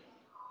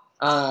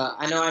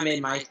 I know I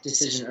made my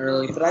decision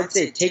early, but I'd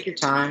say take your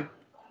time.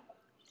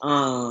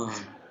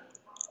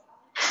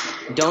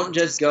 Don't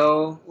just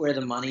go where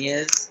the money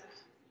is.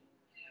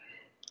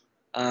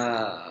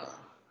 And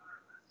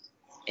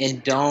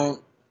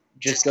don't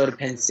just go to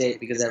Penn State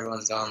because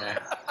everyone's going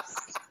there.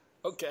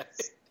 Okay.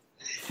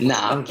 No,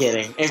 I'm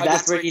kidding. If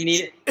that's where you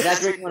need it, if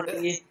that's where you want to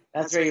be,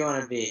 that's where you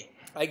want to be.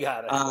 I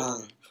got it.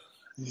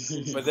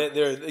 But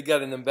they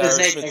got an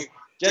embarrassment.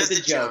 Just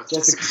a joke.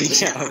 Just a quick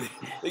joke.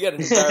 They got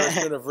an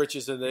embarrassment of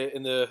riches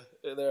in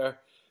there.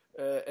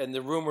 And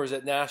the rumors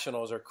at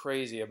Nationals are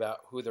crazy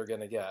about who they're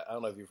going to get. I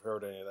don't know if you've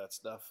heard any of that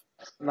stuff.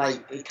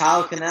 Like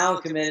Kyle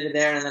Cannell committed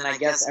there, and then I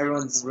guess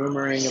everyone's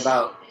rumoring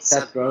about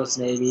Seth Gross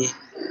maybe.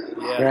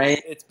 Yeah,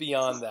 right? It's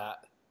beyond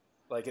that.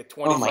 Like at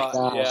 25. Oh my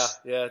gosh.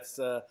 Yeah. It's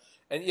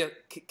and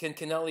can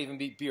Cannell even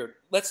beat Beard?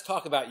 Let's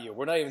talk about you.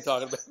 We're not even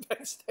talking about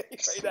Penn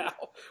State right now.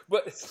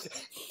 But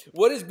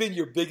what has been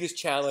your biggest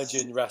challenge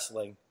in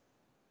wrestling?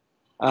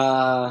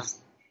 One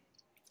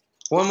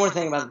more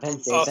thing about the Penn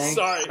State thing.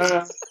 Sorry.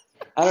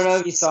 I don't know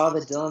if you saw the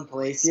Dylan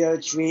Palacio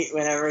tweet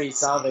whenever he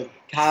saw the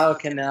Kyle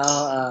Cannell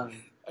I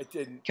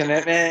didn't.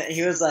 commitment.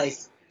 He was like,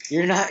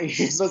 you're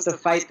supposed to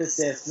fight the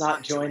Sith,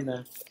 not join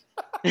them.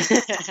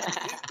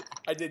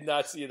 I did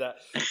not see that.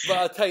 But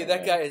I'll tell you,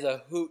 that guy is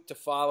a hoot to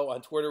follow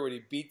on Twitter when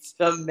he beats.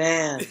 The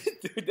man.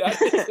 Dude,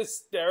 that is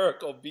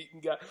hysterical,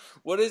 beating guy.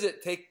 What is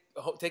it? Take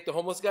the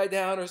homeless guy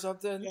down or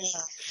something?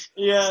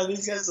 Yeah,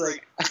 these guys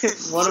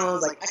one of them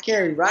was like, I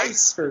carry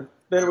rice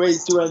that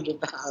weighs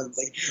 200 pounds.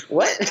 Like,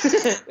 what?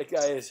 That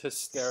guy is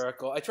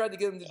hysterical. I tried to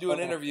get him to do an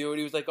interview, and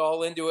he was like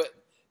all into it.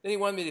 Then he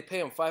wanted me to pay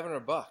him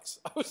 $500.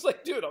 I was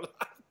like, dude,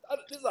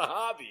 this is a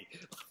hobby.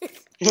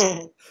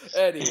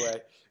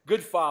 Anyway,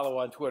 Good follow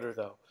on Twitter,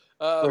 though.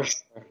 For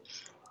sure.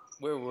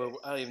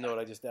 I don't even know what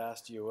I just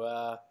asked you.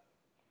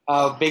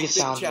 Biggest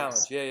Big challenge. challenge.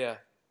 Yeah.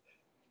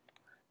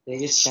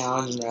 Biggest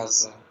challenge in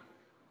wrestling.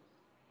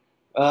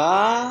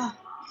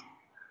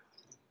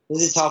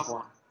 This is a tough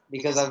one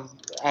because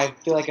I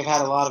feel like I've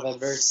had a lot of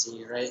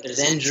adversity. Right? There's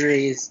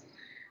injuries.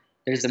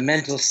 There's the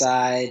mental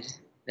side.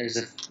 There's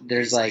the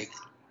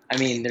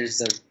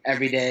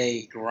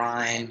everyday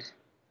grind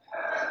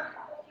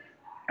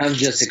of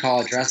just a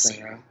college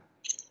wrestling, bro.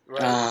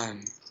 Right.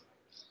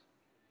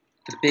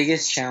 The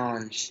biggest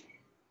challenge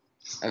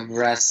of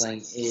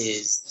wrestling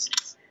is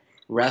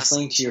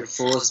wrestling to your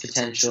fullest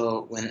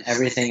potential when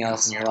everything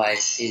else in your life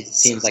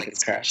seems like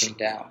it's crashing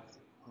down.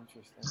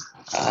 Interesting.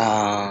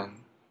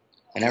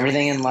 When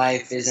everything in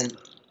life isn't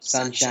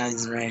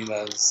sunshines and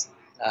rainbows,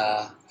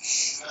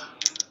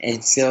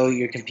 and still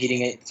you're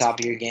competing at the top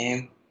of your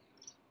game,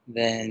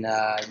 then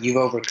you've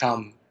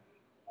overcome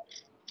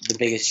the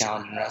biggest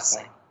challenge in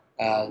wrestling.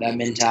 That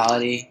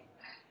mentality,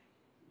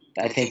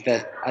 I think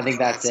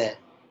that's it.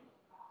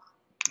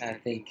 I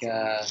think,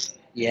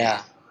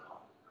 yeah.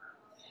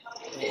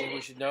 Anything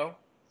we should know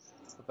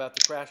about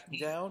the crashing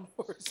down,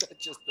 or is that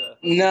just a?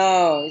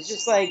 No, it's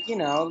just like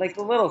like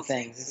the little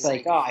things. It's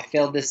like, oh, I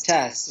failed this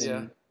test,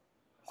 and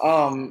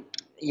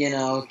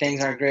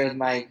things aren't great with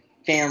my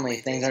family,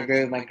 things aren't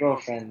great with my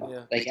girlfriend.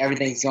 Yeah. Like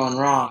everything's going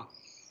wrong.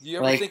 Do you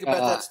ever think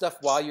about that stuff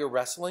while you're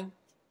wrestling?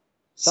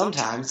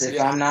 Sometimes, if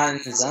I'm not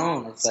in the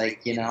zone, it's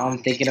like I'm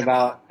thinking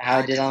about how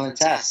I did on the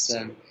test.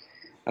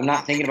 I'm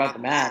not thinking about the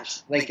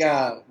match. Like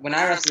when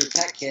I wrestled with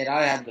Tech Kid,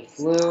 I had the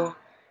flu.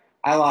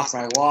 I lost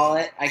my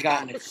wallet. I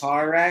got in a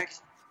car wreck.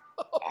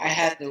 I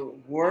had the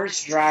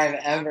worst drive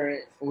ever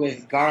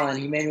with Garland.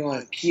 He made me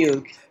want to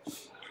puke.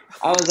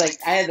 I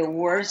had the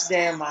worst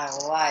day of my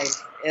life,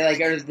 or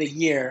the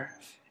year.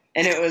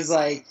 And it was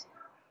like,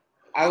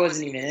 I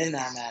wasn't even in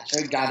that match.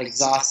 I got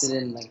exhausted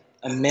in like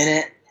a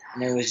minute.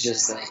 And it was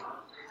just like,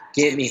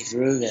 get me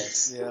through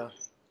this. Yeah.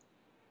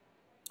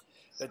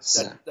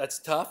 That's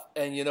tough.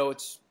 And,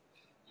 it's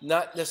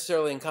not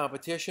necessarily in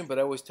competition, but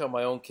I always tell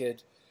my own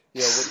kid,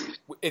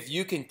 if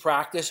you can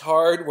practice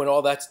hard when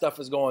all that stuff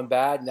is going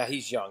bad, now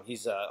he's young,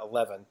 he's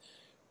 11,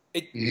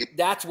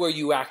 that's where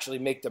you actually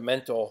make the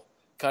mental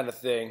kind of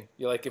thing.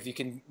 You're like, if you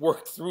can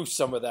work through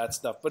some of that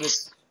stuff, but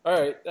it's all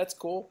right, that's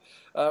cool,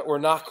 or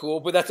not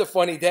cool, but that's a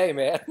funny day,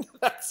 man.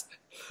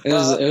 It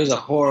was a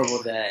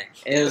horrible day.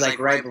 It was like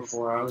right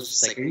before. I was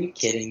just like, are you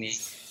kidding me?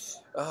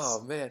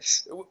 Oh, man.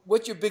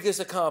 What's your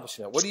biggest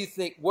accomplishment? What do you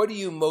think? What are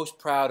you most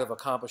proud of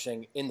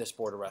accomplishing in the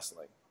sport of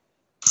wrestling?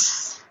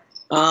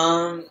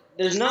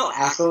 There's no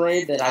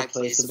accolade that I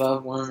place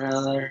above one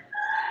another.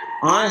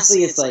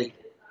 Honestly, it's like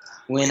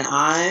when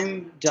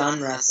I'm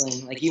done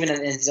wrestling, like even at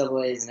the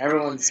NCAAs, and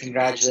everyone's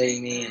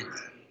congratulating me, and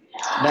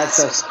that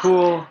stuff's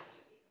cool.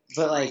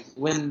 But like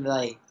when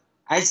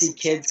I see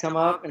kids come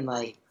up and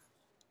like,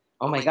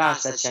 oh my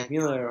gosh, that's Jack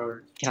Mueller,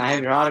 or can I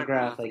have your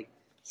autograph? Like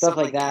stuff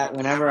like that.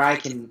 Whenever I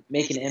can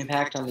make an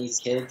impact on these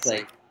kids,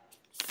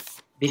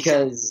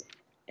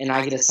 and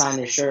I get to sign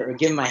their shirt or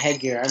give them my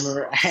headgear. I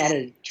remember I had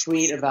a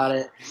tweet about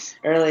it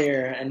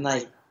earlier, and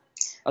I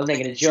was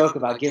making a joke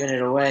about giving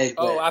it away.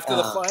 But, after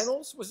the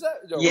finals? Was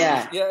that? No,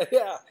 yeah.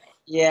 Yeah.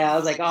 Yeah, I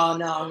was like, oh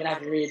no, I'm going to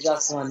have to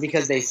readjust one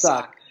because they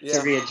suck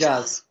to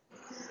readjust.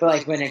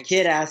 But when a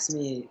kid asks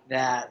me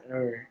that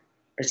or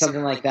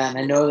something like that, and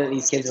I know that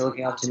these kids are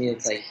looking up to me,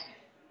 it's like,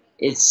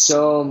 it's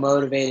so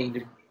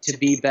motivating to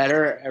be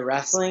better at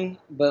wrestling,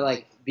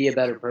 but be a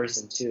better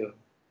person too.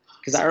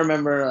 Because I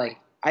remember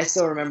I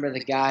still remember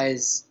the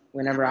guys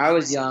whenever I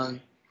was young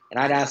and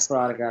I'd ask for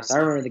autographs. I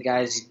remember the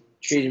guys who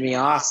treated me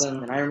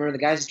awesome, and I remember the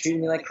guys who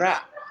treated me like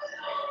crap.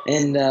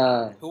 And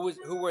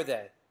who were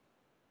they?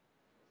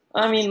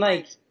 I mean,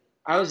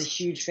 I was a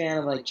huge fan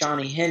of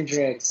Johnny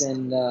Hendricks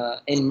and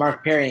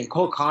Mark Perry, and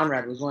Cole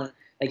Conrad was one.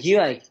 He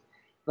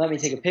let me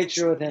take a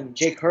picture with him.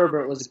 Jake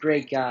Herbert was a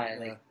great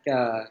guy.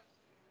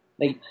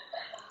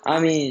 I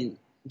mean,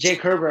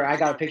 Jake Herbert, I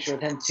got a picture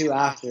with him too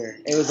after.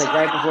 It was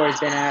right before his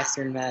Ben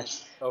Askren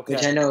match,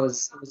 which I know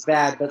was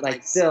bad,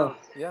 but still,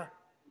 yeah,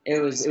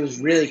 it was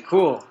really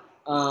cool.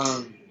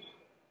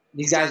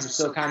 These guys were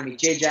so kind to me.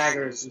 Jay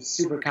Jaggers was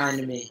super kind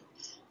to me.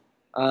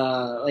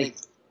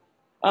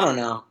 I don't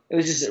know. It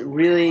was just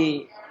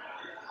really,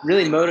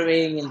 really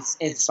motivating and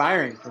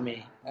inspiring for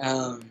me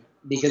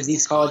because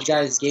these college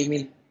guys gave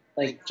me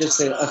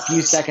just a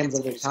few seconds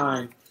of their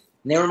time,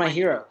 and they were my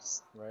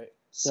heroes. Right.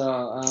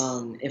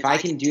 So if I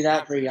can do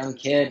that for a young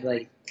kid,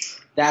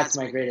 that's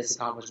my greatest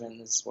accomplishment in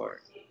this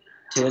sport,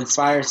 to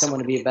inspire someone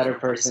to be a better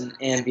person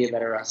and be a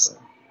better wrestler.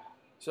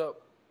 So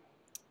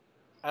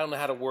I don't know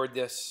how to word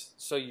this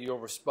so you'll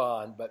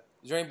respond, but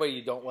is there anybody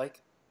you don't like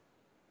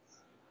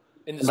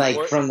in the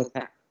sport? From the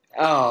past?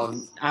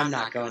 Oh, I'm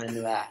not going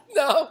into that.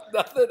 No,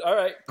 nothing. All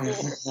right, cool.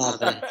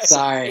 Nothing. Right.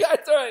 Sorry. Yeah,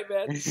 it's all right,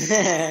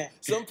 man.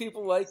 Some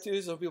people like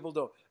to, some people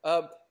don't.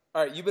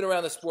 All right, you've been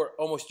around the sport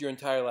almost your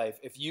entire life.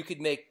 If you could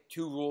make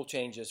 2 rule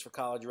changes for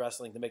college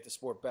wrestling to make the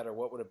sport better,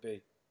 what would it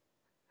be?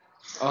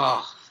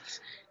 Oh,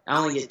 I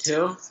only get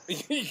 2?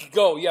 You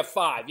go. You have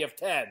 5. You have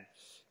 10.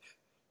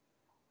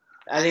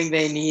 I think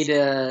they need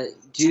to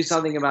do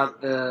something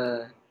about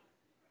the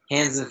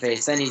hands of the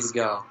face. That needs to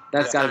go.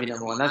 That's got to be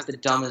number one. That's the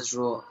dumbest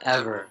rule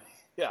ever.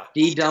 Yeah.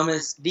 The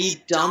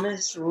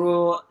dumbest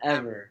rule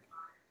ever.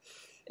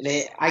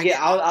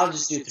 I'll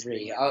just do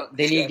three.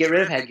 They need to get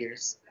rid of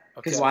headgears.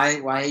 Because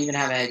why even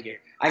have a headgear?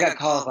 I got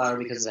cauliflower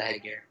because of the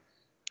headgear.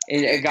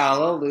 It got a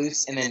little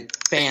loose, and then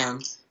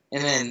bam,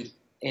 and then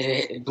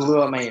it blew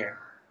up my ear.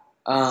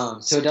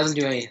 So it doesn't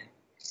do anything.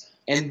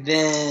 And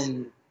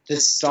then the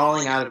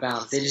stalling out of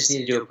bounds. They just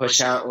need to do a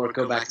push out or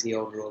go back to the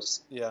old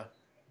rules. Yeah.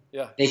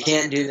 Yeah. They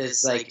can't do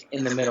this like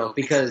in the middle,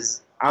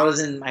 because I was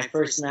in my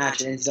first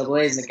match at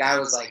NCAA's, and the guy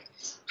was like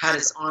had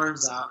his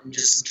arms out and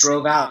just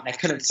drove out, and I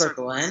couldn't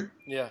circle in.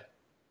 Yeah.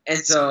 And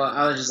so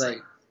I was just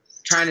like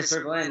trying to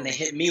circle in, and they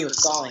hit me with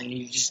stalling, and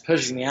he just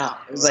pushed me out.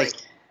 It was like,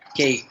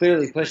 okay, he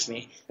clearly pushed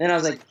me. Then I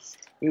was like,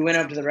 we went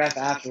up to the ref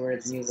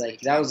afterwards, and he was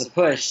like, that was a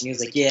push. And he was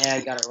like, yeah,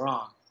 I got it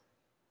wrong.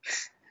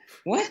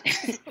 What?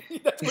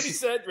 That's what he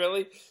said,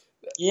 really?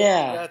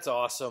 Yeah. That's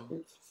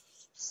awesome.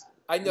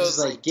 I know.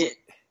 Like,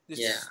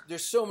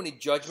 there's so many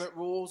judgment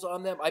rules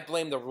on them. I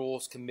blame the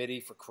rules committee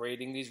for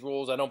creating these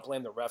rules. I don't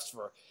blame the refs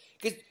for,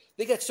 because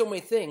they got so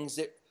many things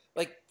that,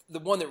 like, the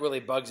one that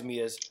really bugs me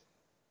is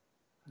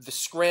the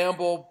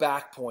scramble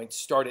back points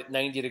start at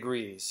 90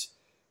 degrees,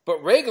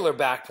 but regular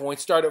back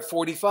points start at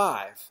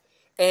 45.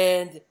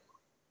 And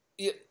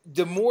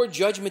the more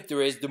judgment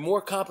there is, the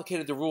more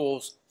complicated the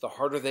rules, the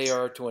harder they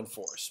are to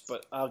enforce.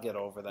 But I'll get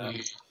over that.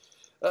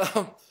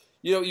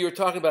 You were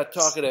talking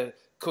to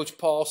Coach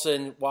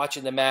Paulson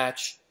watching the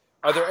match.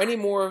 Are there any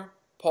more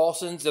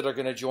Paulsons that are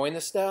going to join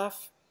the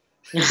staff?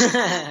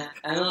 I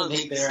don't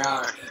think there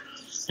are.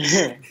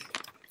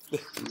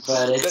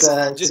 But it's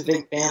a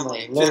big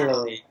family,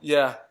 literally.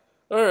 Yeah.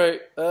 All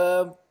right.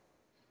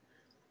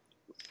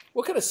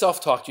 What kind of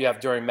self-talk do you have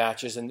during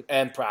matches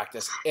and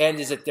practice? And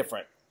is it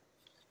different?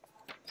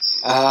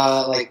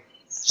 Like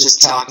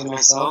just talking to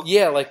myself?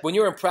 Yeah, like when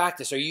you're in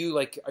practice, are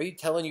you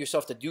telling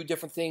yourself to do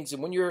different things?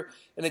 And when you're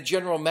in a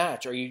general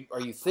match, are you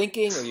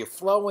thinking? Are you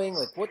flowing?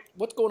 Like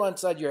what's going on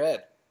inside your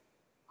head?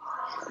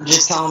 I'm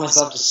just telling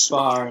myself to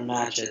spar in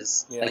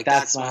matches. Yeah, like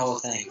that's my whole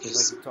thing.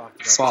 Just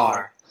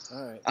spar.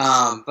 All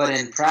right. But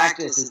in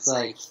practice, it's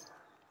like,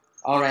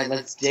 all right,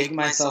 let's dig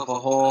myself a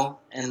hole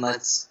and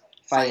let's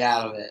fight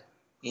out of it.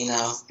 You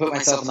know, put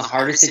myself in the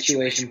hardest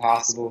situation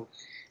possible,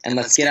 and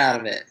let's get out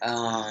of it.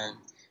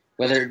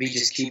 Whether it be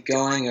just keep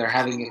going or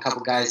having a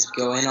couple guys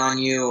go in on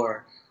you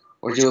or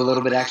do a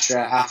little bit extra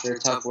after a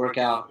tough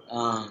workout.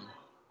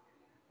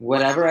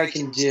 Whatever I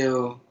can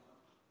do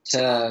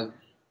to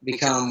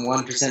become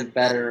 1%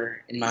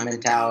 better in my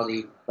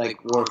mentality,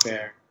 like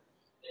warfare.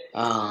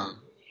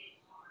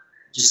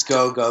 Just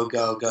go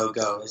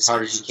as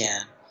hard as you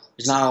can.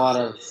 There's not a lot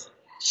of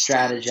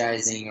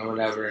strategizing or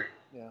whatever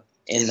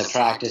in the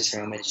practice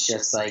room. It's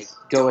just like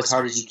go as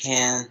hard as you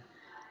can,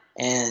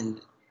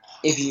 and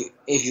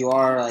if you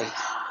are like,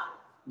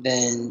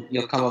 then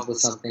you'll come up with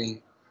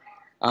something.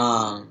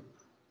 But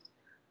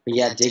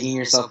yeah, digging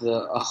yourself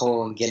a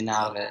hole and getting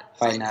out of it,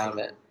 fighting out of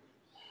it.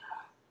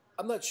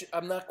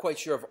 I'm not quite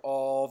sure of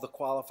all the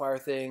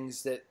qualifier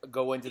things that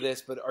go into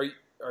this, but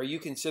are you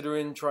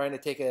considering trying to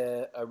take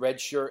a red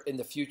shirt in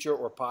the future,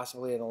 or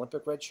possibly an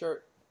Olympic red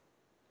shirt?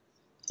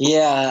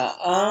 Yeah,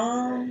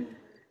 I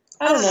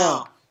don't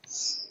know.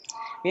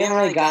 We haven't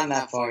really gotten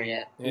that far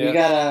yet.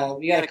 Yeah.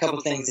 We got a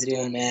couple things to do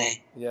in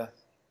May. Yeah.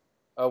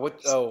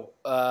 What's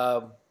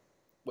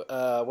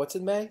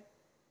in May?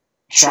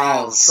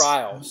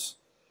 Trials.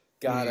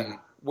 Got it.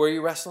 Where are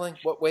you wrestling?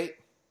 What weight?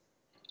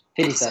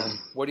 57.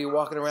 What are you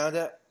walking around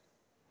at?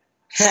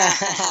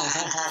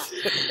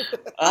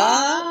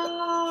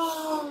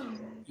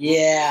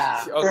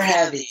 Yeah, okay. We're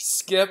heavy.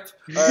 Skip.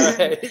 All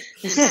right.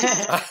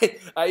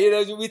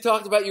 We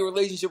talked about your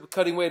relationship with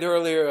cutting weight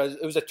earlier.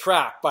 It was a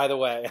trap, by the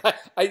way.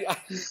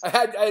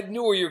 I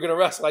knew where you were going to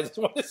wrestle. I just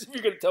wanted to see if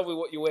you're going to tell me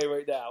what you weigh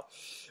right now.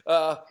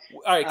 All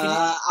right.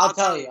 I'll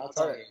tell you.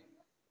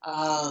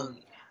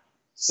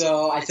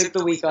 So I took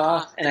the week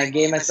off, and I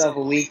gave myself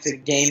a week to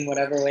gain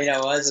whatever weight I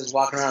was. I was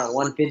walking around at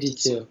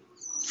 152.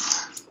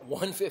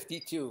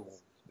 152.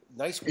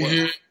 Nice work.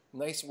 Mm-hmm.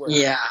 Nice work.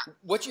 Yeah.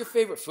 What's your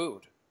favorite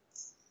food?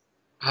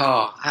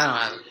 Oh, I don't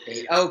have a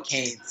favorite. Oh,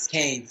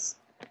 Cane's.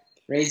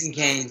 Raising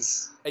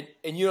Cane's.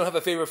 And you don't have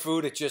a favorite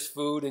food? It's just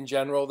food in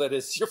general that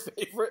is your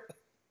favorite?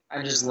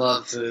 I just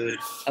love food.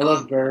 I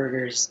love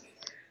burgers.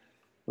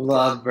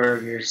 Love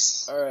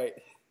burgers. All right.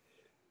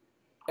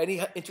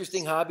 Any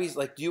interesting hobbies?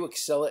 Like, do you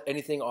excel at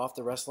anything off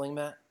the wrestling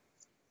mat?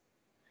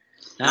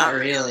 Not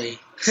really.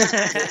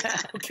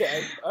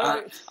 Okay. All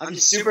right. I'm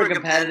super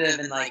competitive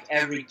in like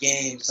every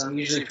game, so I'm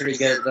usually pretty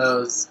good at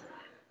those.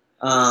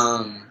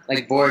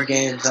 Like board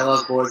games. I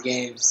love board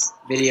games,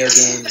 video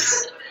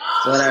games,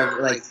 whatever.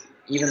 Like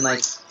even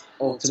like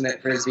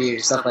Ultimate Frisbee or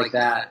stuff like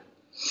that.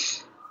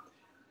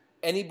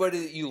 Anybody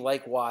that you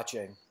like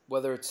watching,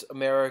 whether it's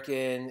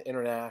American,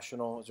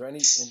 international, is there any?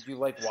 Do you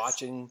like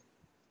watching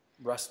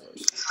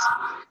wrestlers?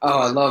 Oh,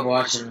 I love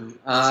watching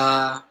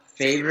them.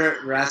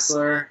 Favorite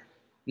wrestler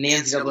in the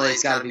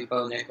NCAA's got to be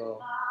Bo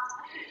Nickel.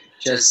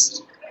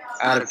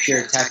 out of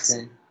pure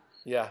Texan.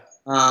 Yeah.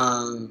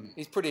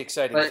 He's pretty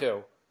exciting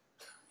too.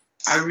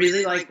 I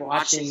really like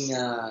watching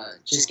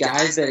just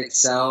guys that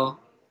excel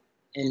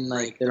in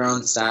like their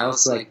own style.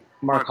 So like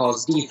Mark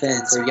Hall's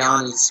defense or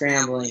Yanni's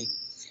scrambling.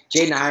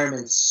 Jaden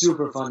Ironman's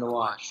super fun to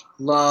watch.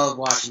 Love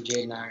watching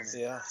Jaden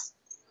Ironman.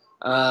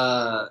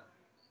 Yeah.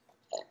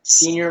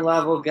 Senior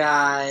level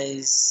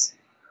guys,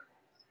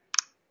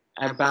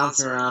 I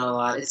bounce around a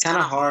lot. It's kind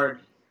of hard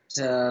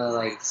to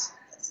like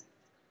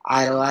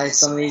idolize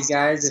some of these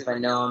guys if I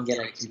know I'm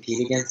gonna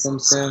compete against them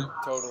soon.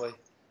 Totally.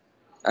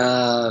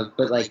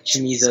 But like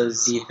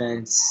Chamizo's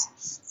defense,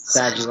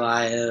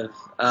 Sajulayev.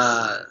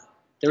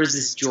 There was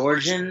this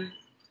Georgian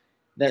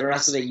that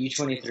wrestled at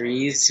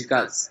U23s who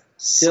got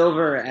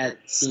silver at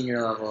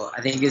senior level.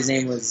 I think his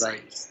name was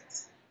like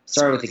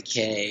started with a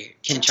K.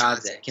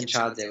 Kinchadze.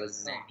 Kinchadze was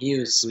his name. He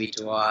was sweet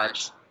to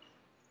watch.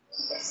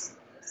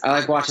 I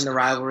like watching the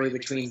rivalry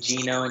between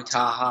Gino and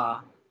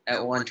Taha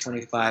at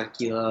 125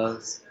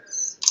 kilos.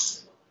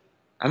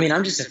 I mean,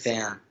 I'm just a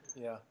fan.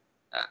 Yeah.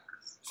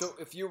 So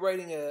if you're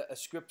writing a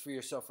script for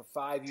yourself for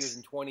 5 years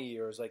and 20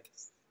 years, like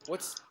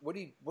what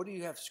do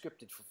you have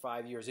scripted for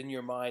 5 years in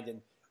your mind?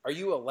 And are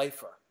you a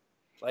lifer?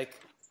 Like,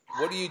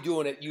 what are you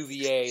doing at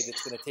UVA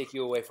that's going to take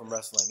you away from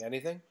wrestling?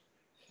 Anything?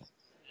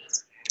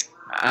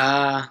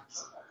 I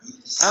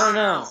don't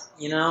know.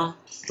 You know,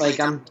 like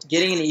I'm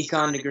getting an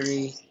econ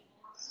degree,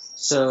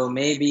 so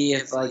maybe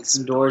if like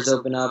some doors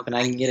open up and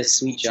I can get a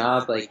sweet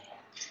job, like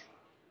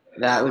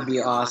that would be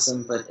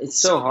awesome. But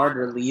it's so hard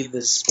to leave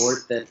the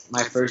sport that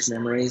my first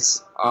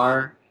memories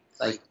are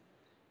like,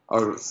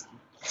 or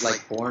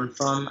like born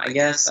from. I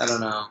guess I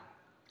don't know.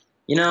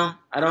 You know,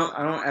 I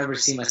don't ever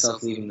see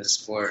myself leaving the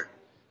sport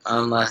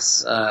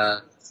unless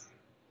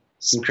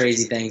some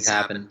crazy things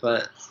happen.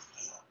 But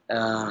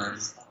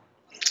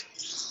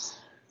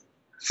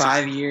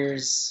 5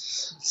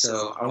 years,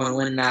 so I want to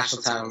win a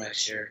national title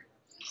next year.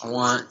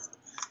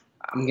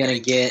 I'm gonna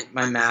get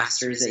my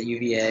master's at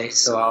UVA,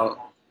 so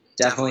I'll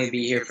definitely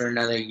be here for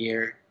another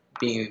year,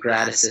 being a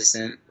grad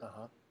assistant.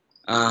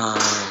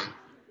 And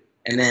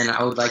then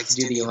I would like to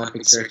do the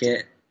Olympic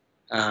circuit.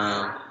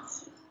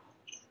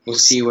 We'll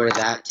see where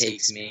that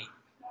takes me.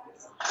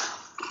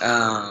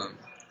 And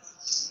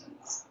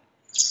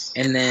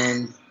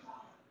then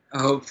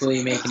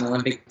hopefully make an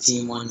Olympic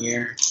team 1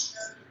 year,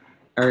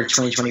 or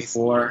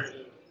 2024.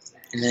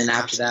 And then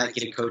after that,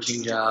 get a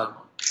coaching job.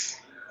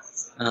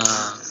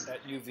 At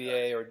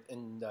UVA or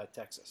in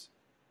Texas?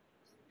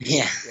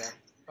 Yeah. Yeah.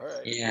 All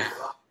right. Yeah.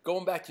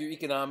 Going back to your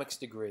economics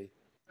degree,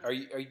 are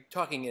you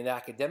talking an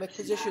academic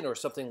position or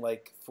something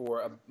like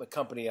for a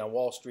company on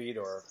Wall Street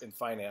or in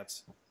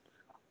finance?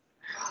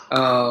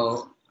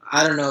 Oh,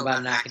 I don't know about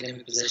an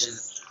academic position.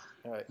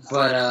 All right.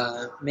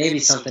 But maybe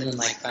something in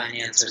like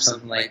finance or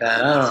something like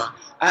that.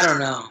 I don't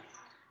know.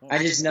 I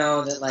just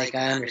know that like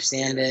I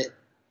understand it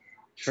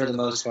for the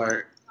most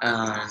part,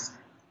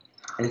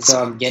 and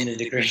so I'm getting a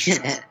degree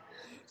in it.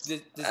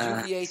 Does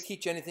UVA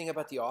teach anything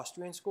about the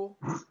Austrian school?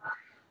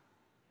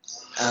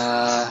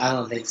 I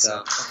don't think so.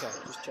 Okay,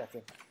 just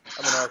checking.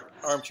 I'm an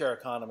armchair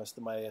economist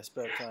in my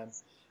spare time.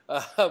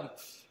 All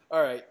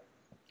right.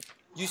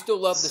 You still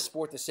love the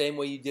sport the same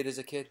way you did as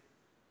a kid?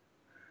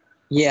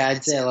 Yeah,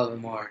 I'd say I love it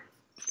more.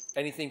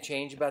 Anything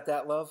change about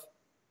that love?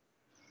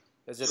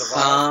 Has it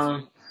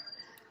evolved?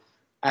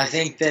 I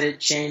think that it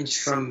changed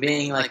from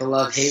being like a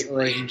love-hate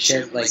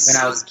relationship. Like when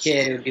I was a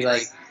kid, it would be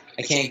like,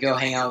 I can't go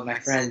hang out with my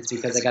friends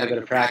because I got to go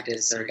to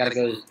practice or I got to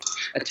go to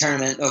a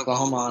tournament in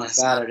Oklahoma on a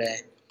Saturday.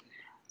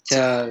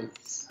 To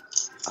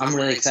I'm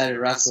really excited to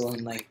wrestle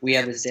and like we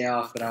have this day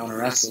off, but I want to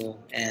wrestle,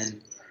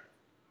 and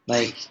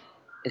like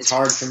it's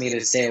hard for me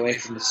to stay away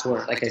from the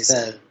sport. Like I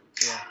said,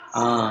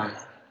 I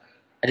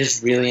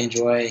just really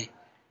enjoy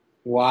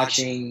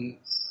watching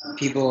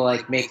people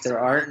like make their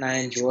art, and I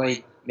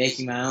enjoy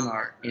making my own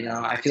art. You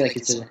know, I feel like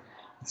it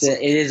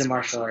is a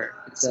martial art.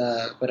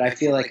 But I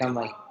feel like I'm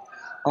like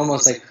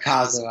almost like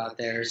Picasso out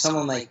there, or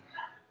someone like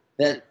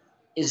that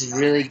is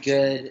really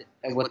good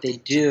at what they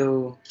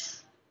do,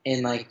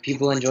 and like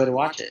people enjoy to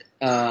watch it.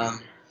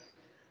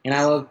 And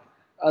I love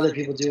other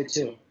people do it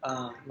too.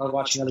 Love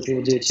watching other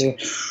people do it too.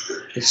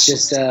 It's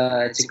just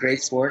it's a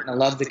great sport, and I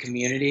love the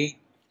community.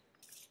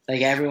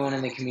 Like everyone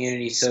in the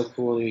community is so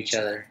cool to each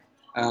other,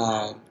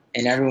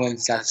 and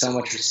everyone's got so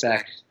much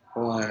respect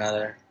for one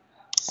another.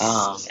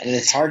 And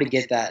it's hard to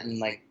get that in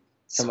like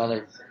some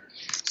other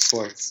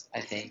sports,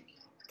 I think.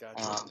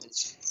 Gotcha.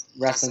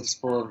 Wrestling's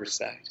full of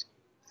respect,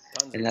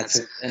 and that's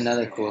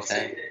another cool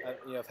thing.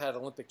 I've had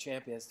Olympic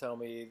champions tell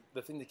me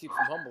the thing that keeps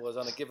them humble is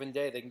on a given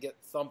day they can get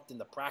thumped in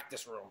the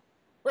practice room.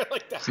 Right,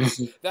 like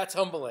that's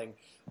humbling,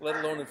 let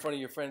alone in front of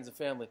your friends and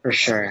family. For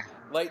sure.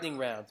 Lightning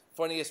round.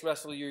 Funniest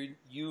wrestler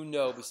you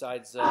know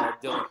besides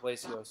Dylan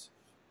Palacios?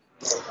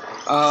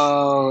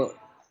 Oh,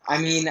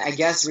 I mean, I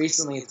guess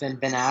recently it's been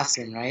Ben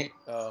Askren, right?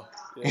 Oh,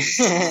 yeah, he's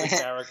a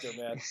character,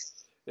 man.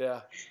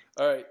 Yeah.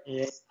 All right.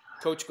 Yeah.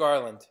 Coach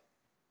Garland.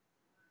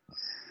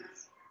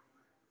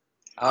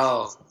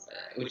 Oh,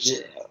 which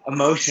is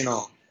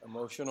emotional.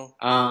 Emotional?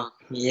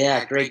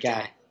 Yeah, great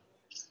guy.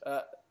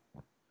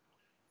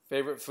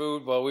 Favorite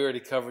food? Well, we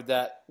already covered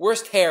that.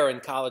 Worst hair in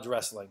college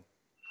wrestling?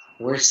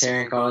 Worst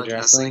hair in college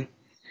wrestling?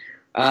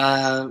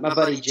 My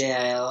buddy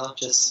J.I.L.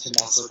 just to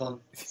mess with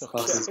him.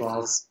 Bust his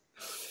balls.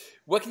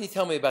 What can you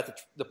tell me about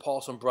the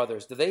Paulson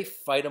brothers? Do they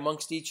fight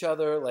amongst each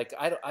other? Like,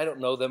 I don't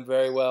know them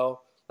very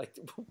well. Like,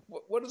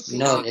 what are the people?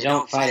 No, they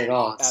don't fight at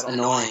all. It's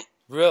annoying.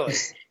 Really?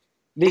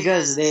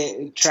 Because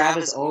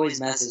Travis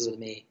always messes with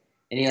me,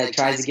 and he like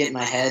tries to get in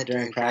my head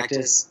during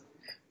practice.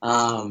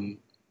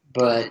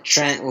 But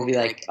Trent will be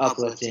like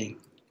uplifting,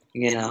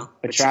 you know.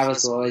 But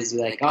Travis will always be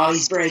like, "Oh,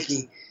 he's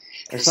breaking,"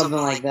 or something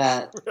like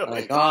that. Really?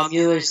 Like, "Oh,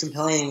 Mueller's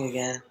complaining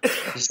again."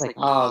 Just like,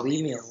 "Oh,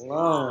 leave me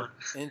alone."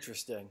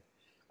 Interesting.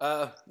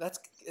 I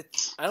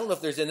don't know if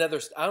there's another.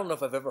 I don't know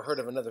if I've ever heard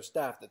of another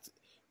staff that's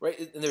right.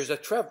 And there's a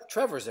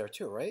Trevor's there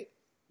too, right?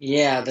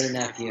 Yeah, their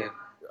nephew.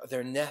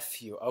 Their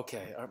nephew.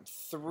 Okay,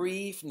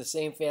 3 from the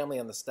same family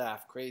on the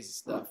staff. Crazy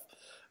stuff.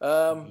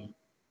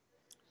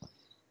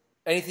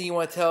 Anything you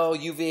want to tell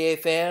UVA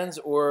fans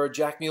or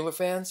Jack Mueller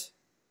fans?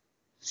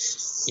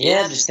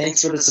 Yeah, just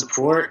thanks for the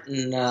support,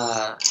 and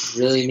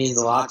really means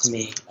a lot to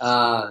me.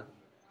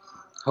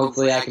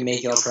 Hopefully I can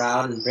make y'all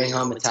proud and bring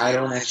home a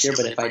title next year,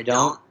 but if I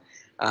don't,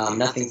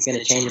 nothing's going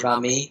to change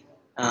about me.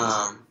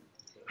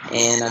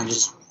 And I'm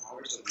just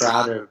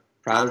proud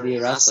to be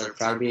a wrestler,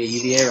 proud to be a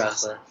UVA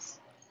wrestler.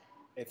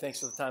 Hey,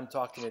 thanks for the time to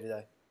talk to me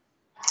today.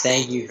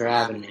 Thank you for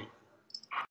having me.